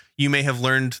 You may have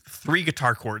learned 3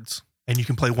 guitar chords and you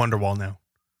can play Wonderwall now.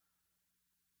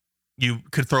 You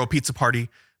could throw a pizza party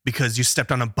because you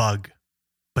stepped on a bug,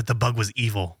 but the bug was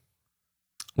evil.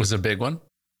 Was it a big one?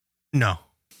 No,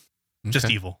 just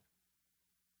Okay. evil.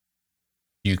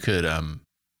 You could throw.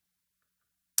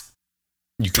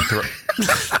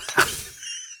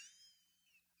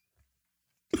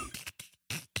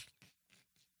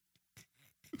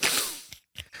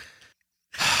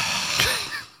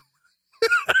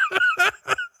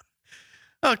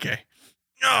 Okay.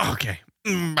 Oh, okay.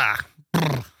 Bah.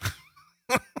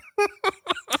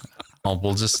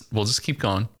 We'll just keep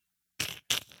going.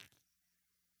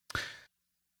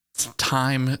 It's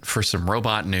time for some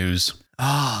robot news.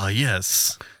 Ah,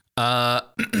 yes. Have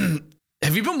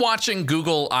you been watching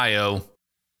Google I/O?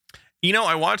 You know,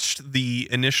 I watched the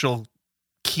initial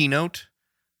keynote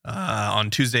on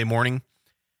Tuesday morning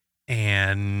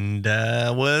and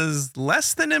was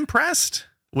less than impressed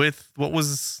with what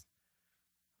was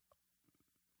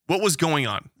what was going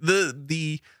on.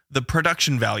 The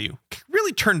production value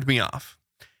really turned me off.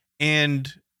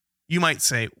 And you might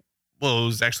say, well, it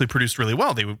was actually produced really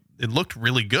well. It looked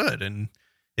really good, and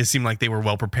it seemed like they were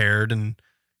well prepared, and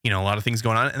a lot of things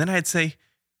going on. And then I'd say,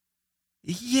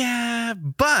 yeah,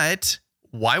 but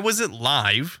why was it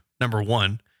live? Number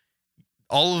one,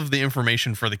 all of the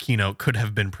information for the keynote could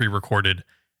have been pre-recorded.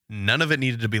 None of it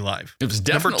needed to be live. It was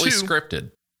definitely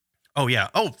scripted. Oh, yeah.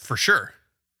 Oh, for sure.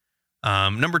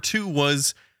 Number two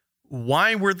was,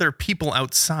 why were there people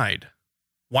outside?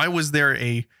 Why was there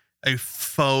a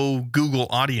faux Google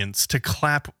audience to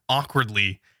clap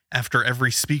awkwardly after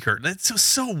every speaker? That's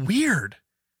so weird.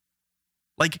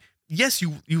 Like, yes,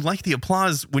 you like the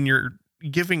applause when you're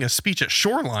giving a speech at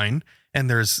Shoreline and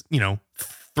there's,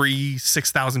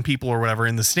 6,000 people or whatever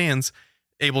in the stands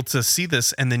able to see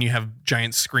this. And then you have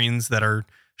giant screens that are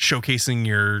showcasing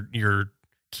your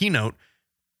keynote.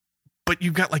 But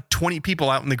you've got like 20 people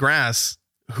out in the grass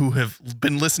who have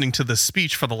been listening to this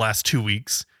speech for the last 2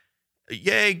 weeks.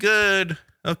 Yay, good.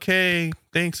 Okay,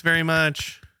 thanks very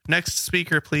much. Next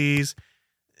speaker, please.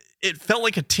 It felt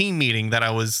like a team meeting that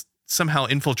I was somehow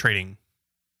infiltrating.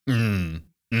 You know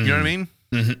what I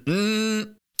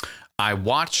mean? I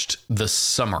watched the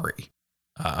summary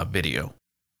video.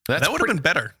 That would have been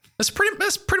better. That's pretty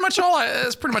much all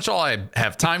I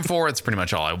have time for. It's pretty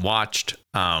much all I watched.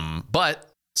 But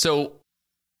so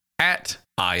at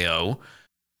I/O,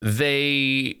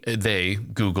 they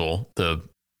Google, the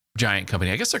giant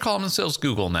company. I guess they're calling themselves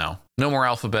Google now. No more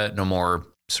Alphabet. No more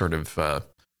sort of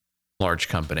large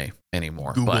company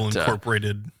anymore. Google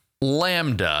Incorporated.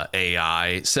 Lambda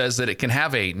AI says that it can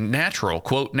have a natural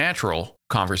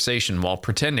conversation while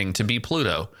pretending to be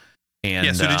Pluto. And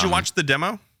yeah. So did you watch the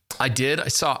demo? I did. I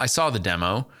saw the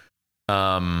demo.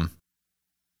 Not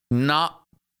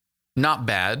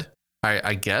bad.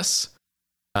 I guess.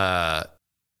 It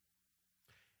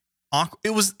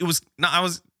was not. I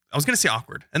was going to say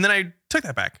awkward, and then I took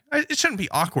that back. It shouldn't be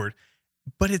awkward,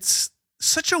 but it's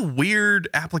such a weird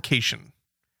application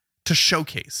to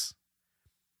showcase.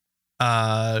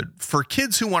 For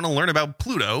kids who want to learn about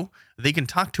Pluto, they can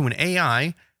talk to an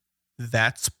AI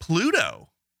that's Pluto.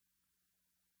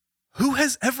 Who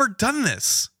has ever done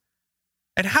this?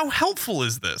 And how helpful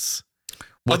is this?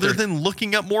 Other than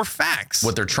looking up more facts.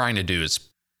 What they're trying to do is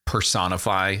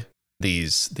personify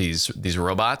these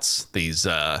robots, these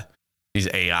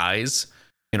AIs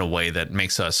in a way that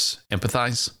makes us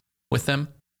empathize with them.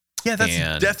 Yeah, that's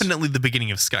definitely the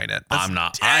beginning of Skynet.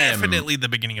 Definitely the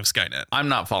beginning of Skynet. I'm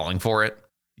not falling for it.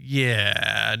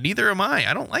 Yeah, neither am I.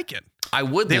 I don't like it. I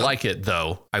would like it,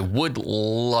 though. I would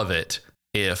love it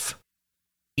if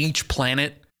each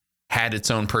planet had its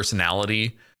own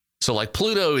personality. So, like,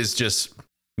 Pluto is just,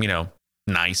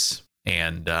 nice.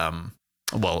 And,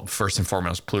 well, first and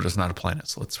foremost, Pluto's not a planet.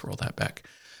 So let's roll that back.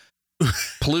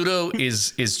 Pluto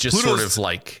is just Pluto's sort of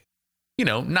like,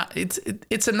 not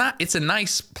it's a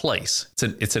nice place.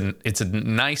 It's a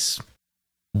nice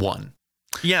one.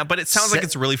 Yeah, but it sounds like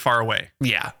it's really far away.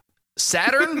 Yeah.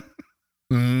 Saturn,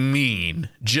 mean,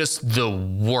 just the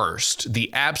worst,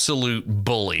 the absolute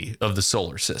bully of the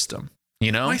solar system.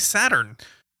 Why Saturn?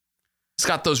 It's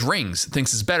got those rings. It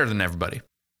thinks it's better than everybody.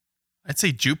 I'd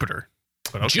say Jupiter.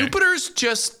 But okay. Jupiter's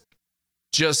just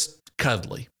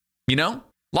cuddly.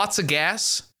 Lots of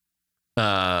gas.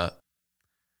 I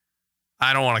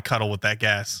don't want to cuddle with that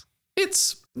gas.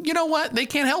 It's, you know what? They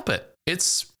can't help it.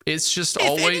 It's just if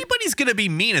always. If anybody's going to be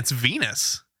mean, it's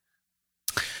Venus.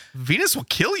 Venus will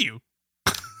kill you.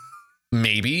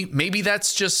 Maybe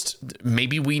that's just,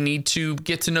 maybe we need to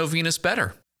get to know Venus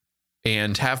better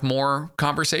and have more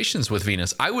conversations with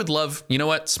Venus. I would love,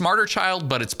 smarter child,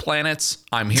 but it's planets.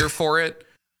 I'm here for it.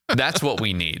 That's what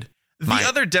we need. The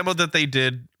other demo that they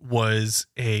did was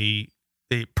a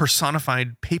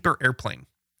personified paper airplane.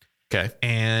 Okay.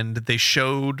 And they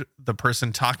showed the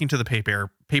person talking to the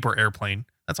paper airplane.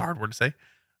 That's a hard word to say.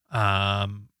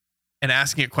 And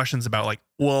asking it questions about like,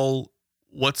 well,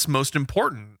 what's most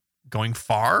important? Going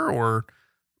far or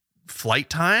flight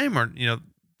time or,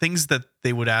 things that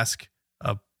they would ask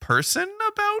a person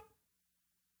about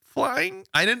flying.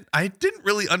 I didn't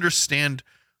really understand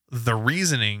the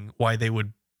reasoning why they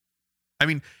would. I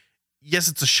mean, yes,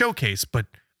 it's a showcase, but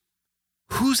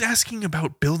who's asking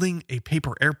about building a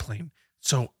paper airplane?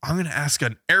 So I'm going to ask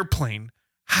an airplane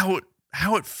how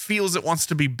it feels it wants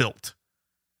to be built.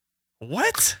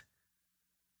 What?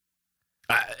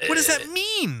 What does that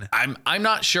mean? I'm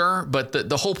not sure, but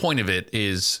the whole point of it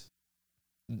is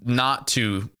not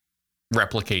to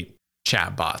replicate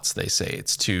chatbots, they say.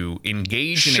 It's to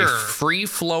engage in a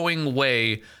free-flowing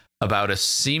way about a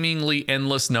seemingly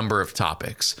endless number of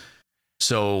topics.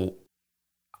 So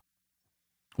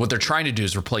What they're trying to do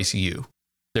is replace you.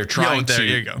 They're trying there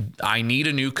you go. I need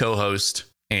a new co-host,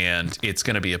 and it's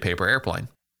going to be a paper airplane.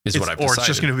 Is what I've decided. Or it's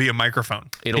just going to be a microphone.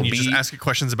 It'll and you be just ask it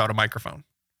questions about a microphone.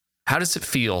 How does it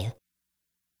feel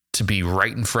to be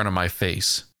right in front of my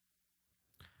face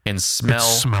and It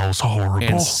smells horrible.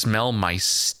 and smell my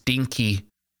stinky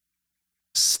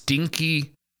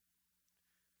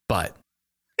butt?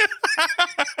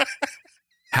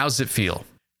 How's it feel?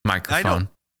 Microphone.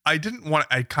 I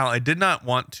did not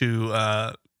want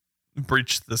to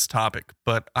breach this topic,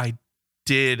 but I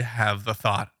did have the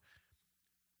thought: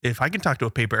 if I can talk to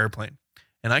a paper airplane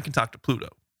and I can talk to Pluto,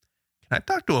 can I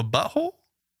talk to a butthole?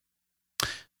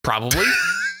 Probably.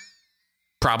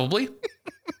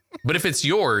 But if it's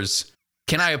yours,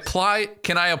 can I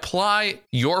apply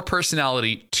your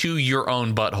personality to your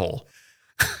own butthole?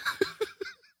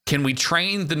 Can we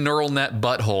train the neural net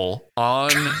butthole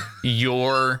on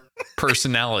your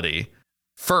personality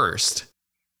first?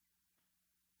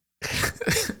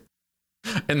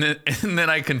 and then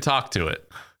I can talk to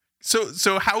it.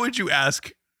 So how would you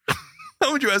ask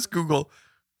Google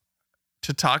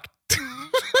to talk?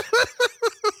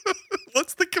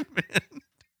 What's the command?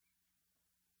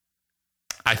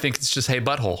 I think it's just, hey,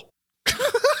 butthole.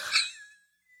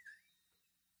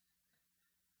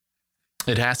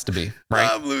 It has to be, right?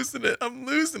 I'm losing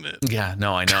it. Yeah,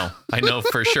 no, I know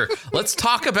for sure. Let's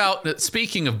talk about,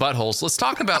 speaking of buttholes, let's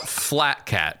talk about Flat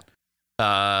Cat.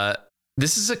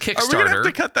 This is a Kickstarter. Are we going to have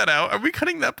to cut that out? Are we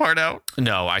cutting that part out?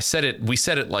 No, we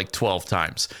said it like 12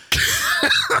 times.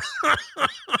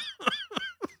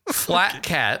 Flat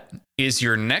Cat is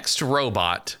your next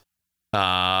robot,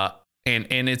 and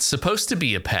it's supposed to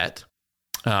be a pet.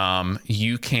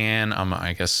 You can,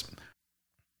 I guess,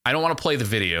 I don't want to play the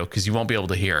video because you won't be able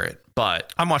to hear it,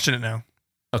 but I'm watching it now.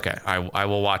 Okay, I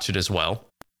will watch it as well.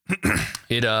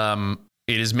 It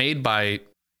is made by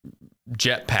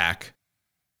Jetpack,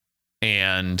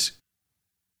 and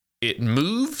it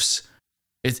moves.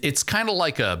 It's kind of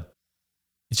like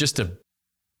just a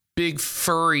big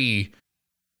furry.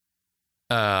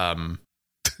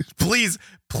 Please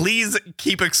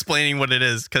keep explaining what it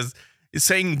is, because it's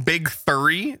saying big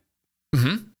furry.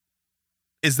 Mm-hmm.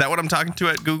 Is that what I'm talking to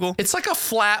at Google? It's like a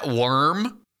flat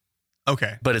worm.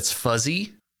 Okay. But it's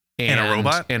fuzzy. And a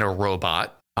robot? And a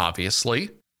robot,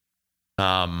 obviously.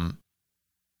 It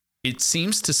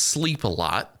seems to sleep a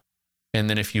lot. And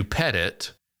then if you pet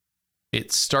it,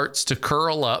 it starts to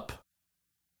curl up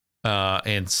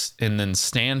and then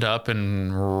stand up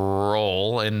and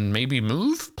roll and maybe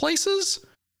move places.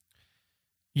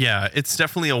 Yeah, it's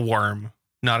definitely a worm,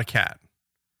 not a cat.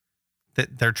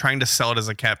 That they're trying to sell it as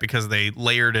a cat because they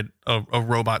layered a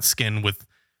robot skin with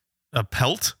a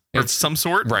pelt or some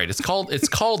sort. Right. It's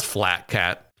called Flat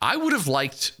Cat. I would have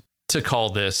liked to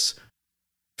call this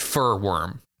Fur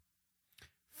Worm.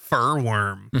 Fur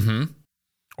Worm. Mm-hmm.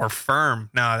 Or Firm.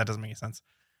 No, that doesn't make any sense.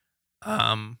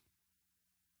 I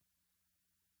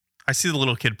see the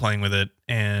little kid playing with it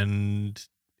and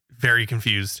very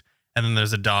confused. And then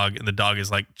there's a dog, and the dog is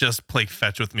like, just play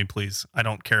fetch with me, please. I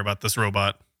don't care about this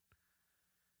robot.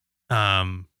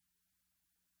 On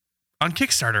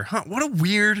Kickstarter, huh? What a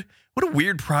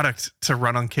weird product to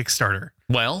run on Kickstarter.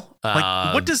 Well,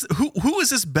 who is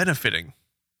this benefiting?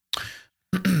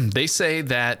 They say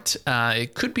that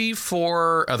it could be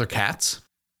for other cats.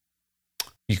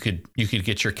 You could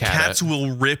get your cat. Cats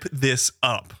will rip this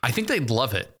up. I think they'd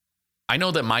love it. I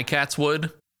know that my cats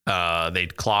would.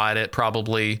 They'd claw at it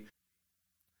probably.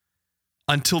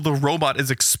 Until the robot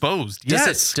is exposed.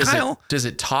 Does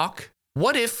it talk?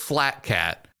 What if Flat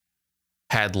Cat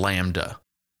had Lambda?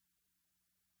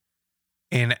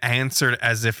 And answered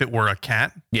as if it were a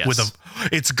cat? Yes.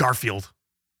 It's Garfield.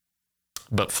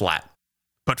 But flat.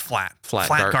 Flat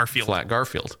Garfield. Flat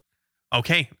Garfield.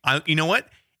 Okay. You know what?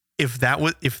 If that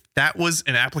was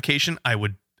an application, I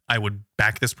would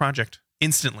back this project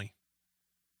instantly.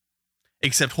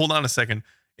 Except, hold on a second.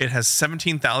 It has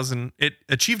 17,000. It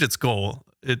achieved its goal.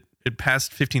 It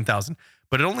passed 15,000,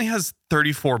 but it only has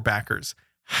 34 backers.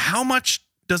 How much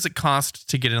does it cost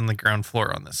to get it on the ground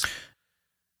floor on this?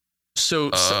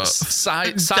 So size,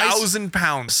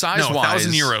 £1,000. Size wise,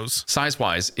 1,000 euros. Size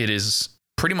wise, it is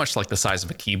pretty much like the size of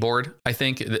a keyboard. I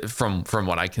think from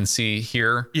what I can see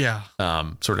here. Yeah.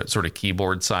 Sort of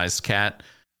keyboard sized cat.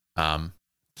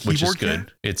 Which is good.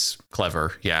 Cat? It's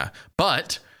clever. Yeah.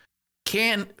 But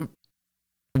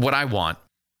what I want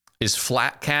is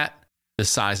Flat Cat the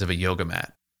size of a yoga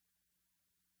mat.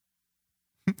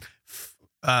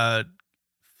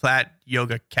 Flat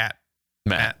yoga cat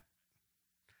mat.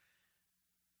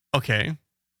 Okay.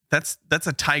 That's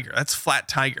a tiger. That's Flat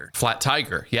Tiger. Flat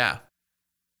Tiger, yeah.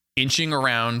 Inching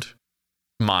around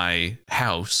my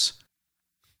house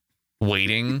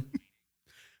waiting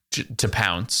to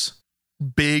pounce.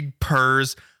 Big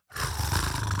purrs.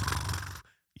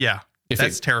 Yeah,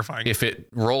 that's terrifying. If it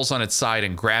rolls on its side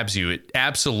and grabs you, it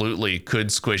absolutely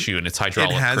could squish you in its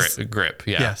hydraulic grip.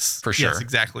 Yeah, yes, for sure. Yes,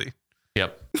 exactly.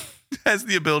 Yep. It has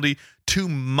the ability to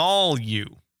maul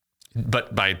you.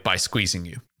 But by squeezing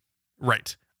you.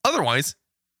 Right. Otherwise,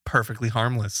 perfectly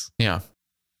harmless. Yeah.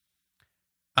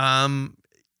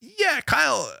 Yeah,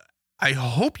 Kyle, I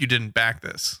hope you didn't back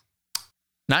this.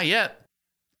 Not yet.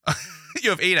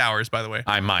 You have 8 hours, by the way.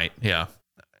 I might, yeah.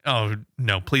 Oh,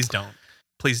 no, please don't.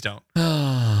 Please don't.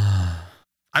 I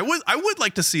would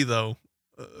like to see, though,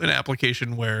 an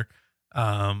application where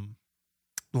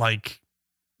like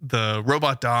the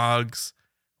robot dogs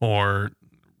or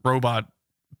robot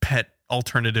pet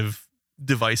alternative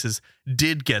devices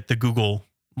did get the Google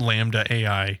Lambda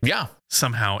AI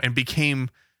somehow and became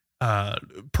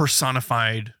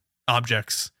personified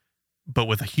objects, but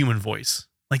with a human voice.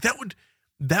 Like that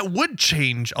would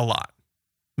change a lot.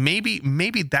 Maybe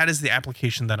that is the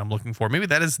application that I'm looking for. Maybe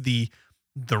that is the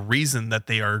reason that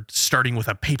they are starting with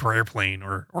a paper airplane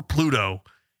or Pluto,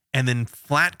 and then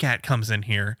Flatcat comes in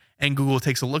here and Google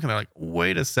takes a look and they're like,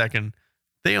 wait a second,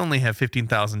 they only have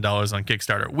 $15,000 on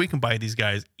Kickstarter. We can buy these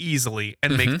guys easily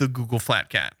and make the Google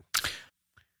Flatcat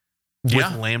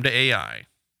with Lambda AI.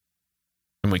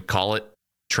 And we call it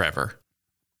Trevor.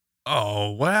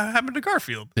 Oh, what happened to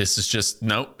Garfield? This is just,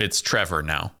 nope, it's Trevor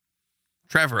now.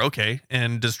 Trevor, okay.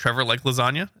 And does Trevor like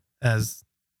lasagna as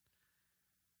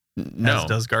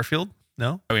does Garfield?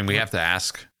 No? I mean, we have to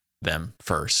ask them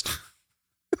first.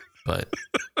 But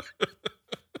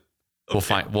we'll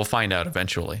find out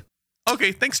eventually.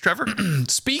 Okay, thanks, Trevor.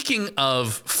 Speaking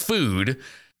of food,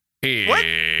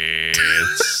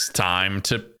 it's time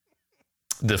to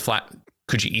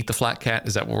could you eat the flat cat?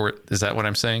 Is that what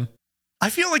I'm saying? I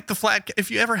feel like the flat cat,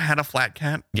 if you ever had a flat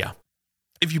cat, yeah.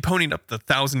 If you ponied up the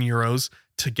 €1,000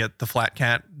 to get the flat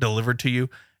cat delivered to you,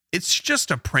 it's just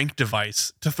a prank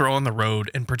device to throw on the road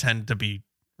and pretend to be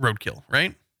roadkill,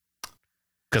 right?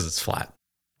 Because it's flat.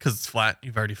 Because it's flat.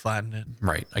 You've already flattened it.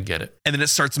 Right. I get it. And then it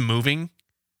starts moving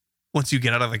once you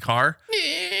get out of the car.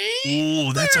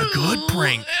 Ooh, that's a good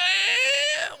prank.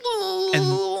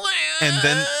 And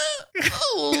then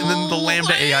the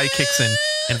Lambda AI kicks in and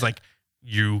it's like,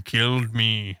 you killed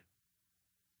me.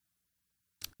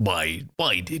 Why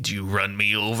did you run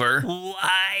me over?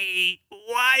 Why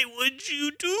would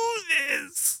you do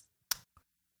this?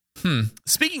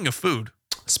 Speaking of food,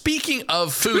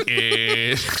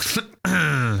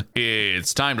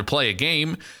 it's time to play a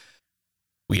game.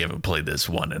 We haven't played this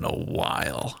one in a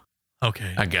while.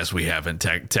 Okay. I guess we haven't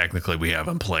technically we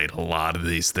haven't played a lot of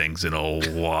these things in a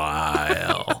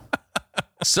while.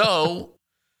 So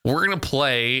we're going to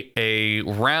play a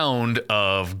round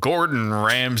of Gordon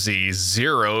Ramsay's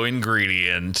Zero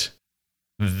Ingredient.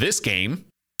 This game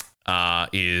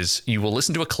is you will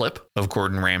listen to a clip of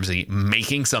Gordon Ramsay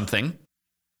making something,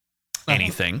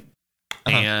 anything.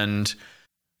 And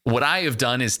what I have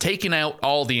done is taken out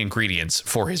all the ingredients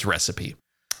for his recipe.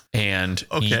 And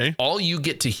all you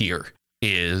get to hear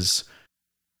is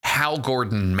how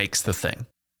Gordon makes the thing.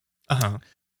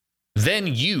 Then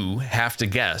you have to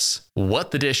guess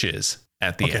what the dish is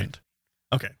at the end.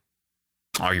 Okay.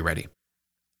 Are you ready?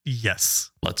 Yes.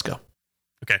 Let's go.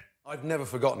 Okay. I've never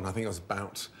forgotten, I think I was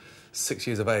about 6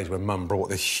 years of age when Mum brought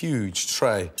this huge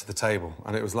tray to the table.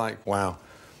 And it was like, wow,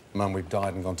 Mum, we've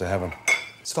died and gone to heaven.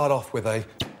 Start off with a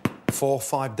 4 or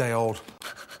 5 day old.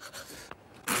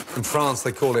 In France,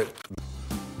 they call it.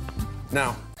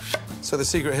 Now, so the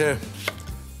secret here,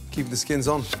 keep the skins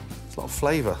on. There's a lot of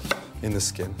flavour in the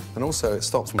skin. And also, it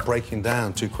stops from breaking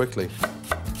down too quickly.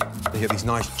 You get these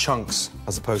nice chunks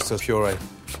as opposed to a puree.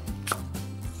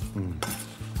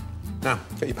 Now,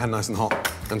 get your pan nice and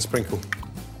hot and sprinkle.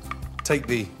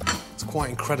 It's quite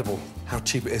incredible how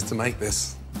cheap it is to make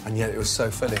this, and yet it was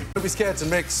so filling. Don't be scared to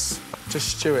mix,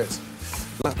 just stew it.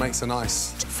 That makes a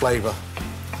nice flavour.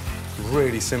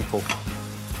 Really simple.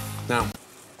 Now,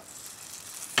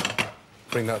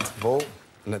 bring that to the bowl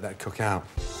and let that cook out.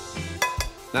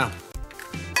 Now,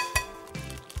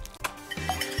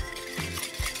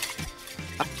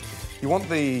 you want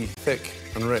the thick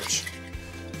and rich,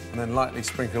 and then lightly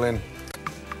sprinkle in.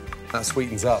 That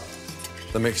sweetens up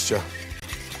the mixture.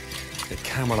 It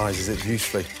caramelizes it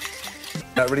beautifully.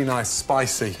 That really nice,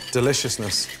 spicy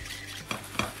deliciousness.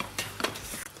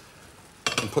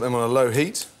 And put them on a low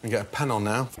heat and get a pan on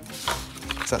now.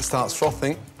 So that starts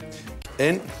frothing.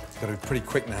 In. It's got to be pretty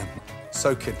quick now.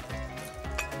 Soak it.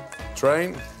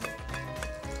 Drain.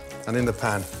 And in the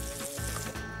pan.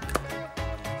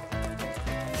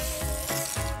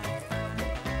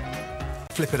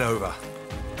 flip it over.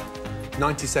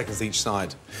 90 seconds each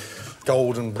side.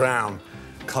 Golden brown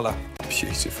colour.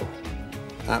 Beautiful.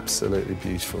 Absolutely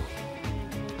beautiful.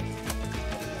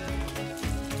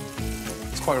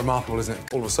 It's quite remarkable, isn't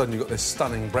it? All of a sudden, you've got this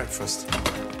stunning breakfast.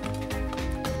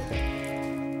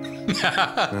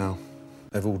 Now,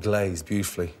 they've all glazed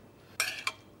beautifully.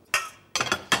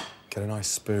 Get a nice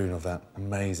spoon of that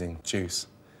amazing juice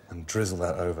and drizzle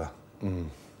that over.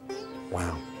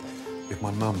 Wow. If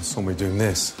my mum saw me doing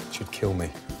this, she'd kill me.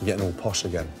 You're getting all posh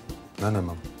again. No,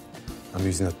 Mum. I'm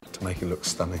using it to make it look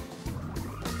stunning.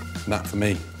 And that, for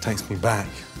me, takes me back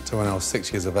to when I was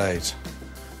 6 years of age.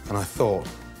 And I thought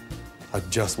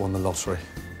I'd just won the lottery.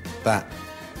 That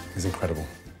is incredible.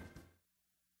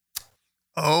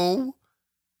 Oh,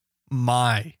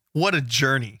 my. What a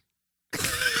journey.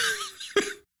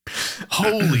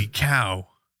 Holy cow.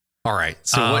 All right.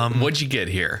 So what'd you get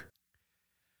here?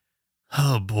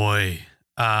 Oh boy.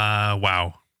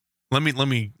 Wow. Let me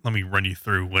run you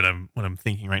through what I'm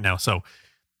thinking right now. So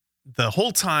the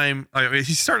whole time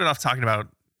he started off talking about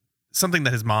something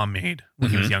that his mom made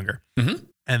when he was younger. Mm-hmm.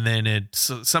 And then it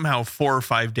somehow 4 or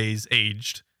 5 days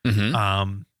aged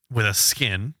with a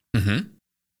skin.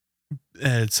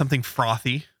 It's something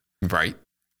frothy. Right.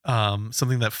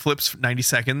 Something that flips 90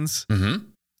 seconds. Mm-hmm.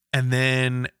 And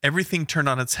then everything turned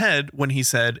on its head when he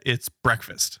said it's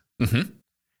breakfast. Mm-hmm.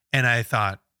 And I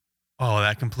thought, oh,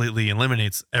 that completely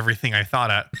eliminates everything I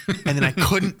thought at. And then I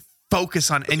couldn't focus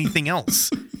on anything else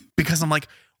because I'm like,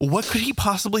 what could he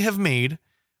possibly have made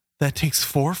that takes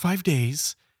 4 or 5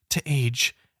 days to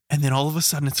age? And then all of a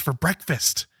sudden it's for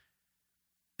breakfast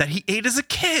that he ate as a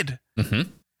kid.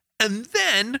 Mm-hmm. And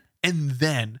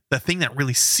then the thing that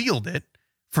really sealed it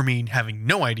for me having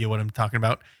no idea what I'm talking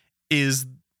about is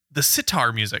the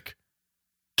sitar music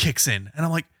kicks in. And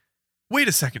I'm like, wait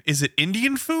a second. Is it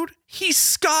Indian food? He's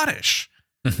Scottish.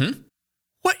 Mm-hmm.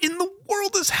 What in the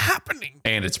world is happening?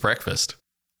 And it's breakfast.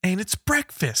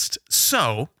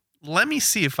 So let me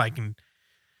see if I can.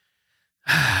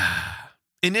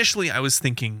 Initially, I was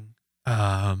thinking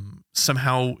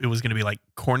somehow it was going to be like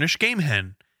Cornish game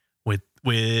hen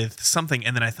with something.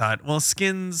 And then I thought, well,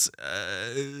 skins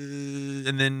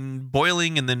and then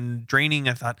boiling and then draining.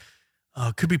 I thought,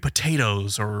 could be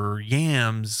potatoes or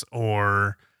yams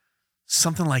or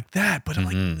something like that. But I'm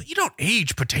like, you don't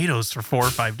age potatoes for 4 or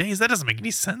 5 days. That doesn't make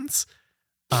any sense.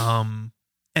 And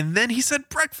then he said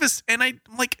breakfast. And I'm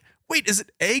like, wait, is it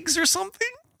eggs or something?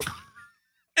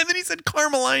 And then he said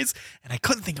caramelize. And I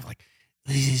couldn't think of like,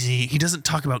 he doesn't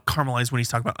talk about caramelize when he's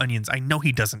talking about onions. I know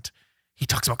he doesn't. He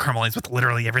talks about caramelize with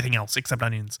literally everything else except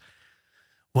onions.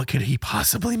 What could he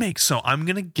possibly make? So I'm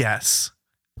going to guess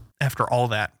after all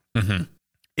that,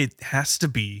 it has to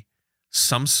be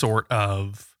some sort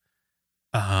of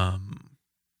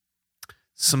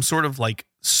like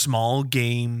small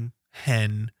game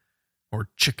hen or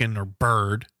chicken or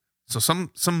bird. So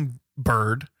some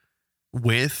bird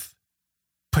with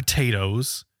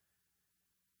potatoes.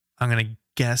 I'm going to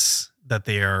guess that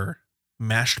they are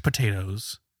mashed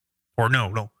potatoes or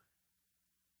no,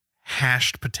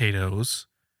 hashed potatoes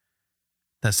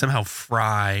that somehow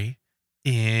fry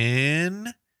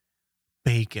in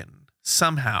bacon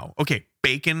somehow. Okay,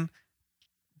 bacon,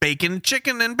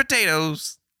 chicken, and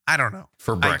potatoes. I don't know.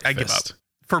 For breakfast. I give up.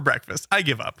 For breakfast. I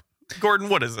give up. Gordon,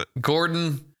 what is it?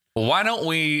 Gordon, why don't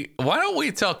we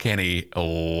tell Kenny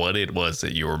what it was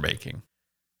that you were making?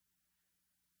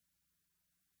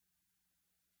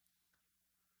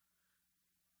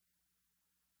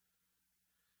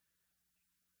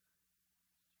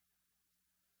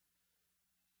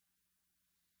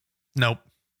 Nope.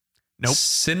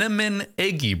 Cinnamon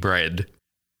eggy bread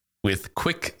with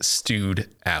quick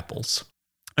stewed apples.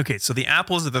 Okay, so the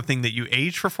apples are the thing that you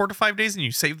age for 4 to 5 days and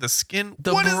you save the skin.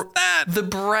 What is that? The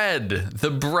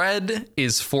bread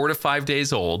is 4 to 5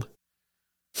 days old.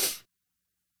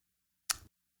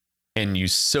 And you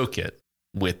soak it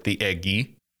with the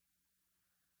eggy.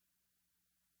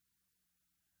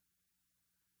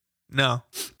 No.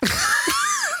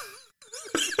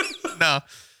 No.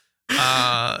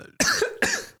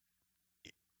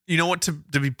 You know what? To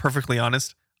be perfectly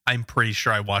honest, I'm pretty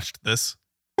sure I watched this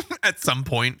at some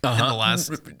point in the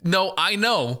last. No, I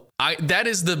know. That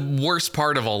is the worst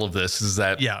part of all of this is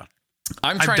that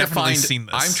I'm trying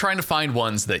to find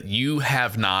ones that you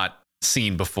have not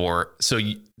seen before. So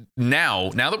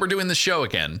now that we're doing the show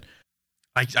again,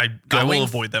 I will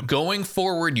avoid them. Going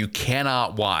forward, you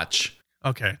cannot watch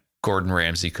Gordon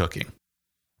Ramsay cooking.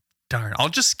 Darn. I'll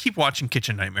just keep watching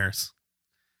Kitchen Nightmares.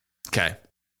 Okay.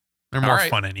 They're more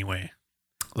fun anyway.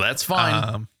 That's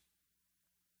fine.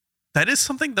 That is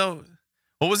something though.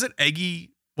 What was it? Eggy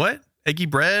bread? Eggy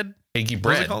What bread.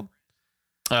 was it called?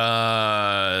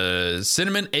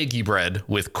 Cinnamon eggy bread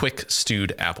with quick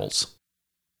stewed apples.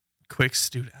 Quick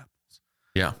stewed apples.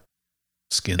 Yeah.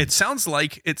 Skin. It sounds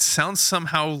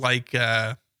somehow like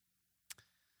I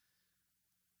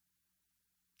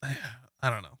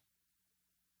don't know.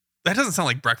 That doesn't sound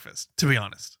like breakfast, to be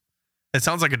honest. It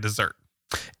sounds like a dessert.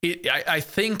 I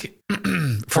think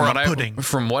pudding.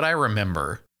 From what I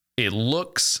remember, it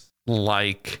looks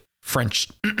like French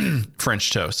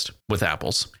toast with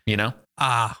apples, you know?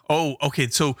 Okay.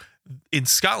 So in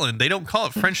Scotland, they don't call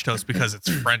it French toast because it's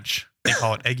French. They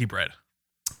call it eggy bread.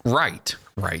 Right.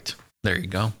 There you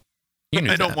go. You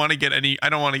knew I don't want to get any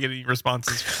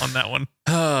responses on that one.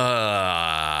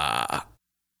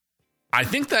 I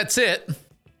think that's it.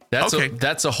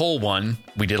 That's a whole one.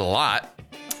 We did a lot.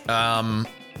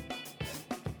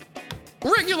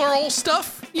 Regular old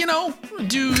stuff, you know,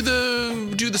 do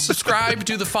the subscribe,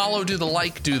 do the follow, do the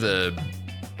like, do the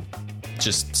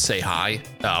just say hi.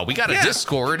 We got a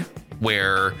Discord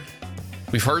where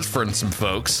we've heard from some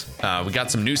folks. We got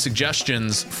some new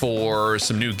suggestions for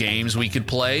some new games we could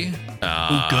play.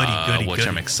 Which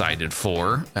I'm excited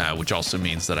for, which also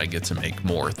means that I get to make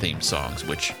more theme songs,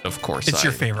 which of course it's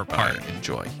your favorite part. I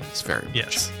enjoy. It's very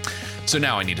much. So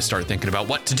now I need to start thinking about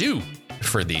what to do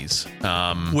for these.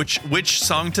 Which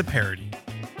song to parody?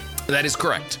 That is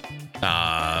correct.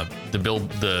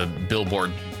 The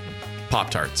Billboard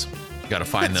Pop-Tarts. Got to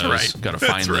find those. Right. Got to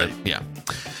find right. Yeah.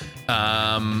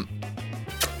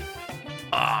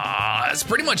 That's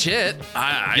pretty much it.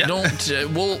 I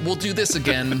don't. We'll do this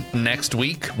again next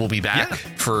week. We'll be back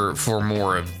for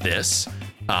more of this.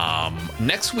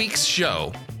 Next week's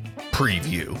show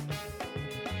preview.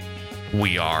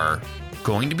 We are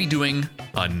going to be doing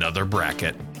another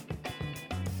bracket.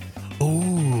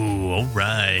 Oh, all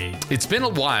right. It's been a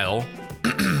while.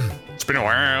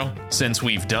 Since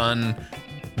we've done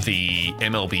the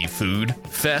MLB Food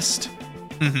Fest.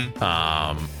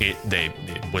 Mm-hmm. It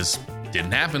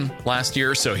didn't happen last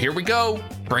year, so here we go,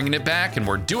 bringing it back, and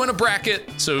we're doing a bracket.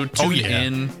 So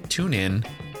tune in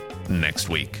next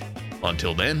week.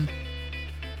 Until then,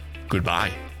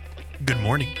 goodbye. Good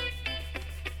morning.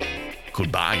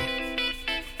 Goodbye.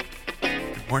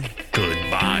 Good morning.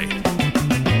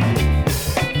 Goodbye.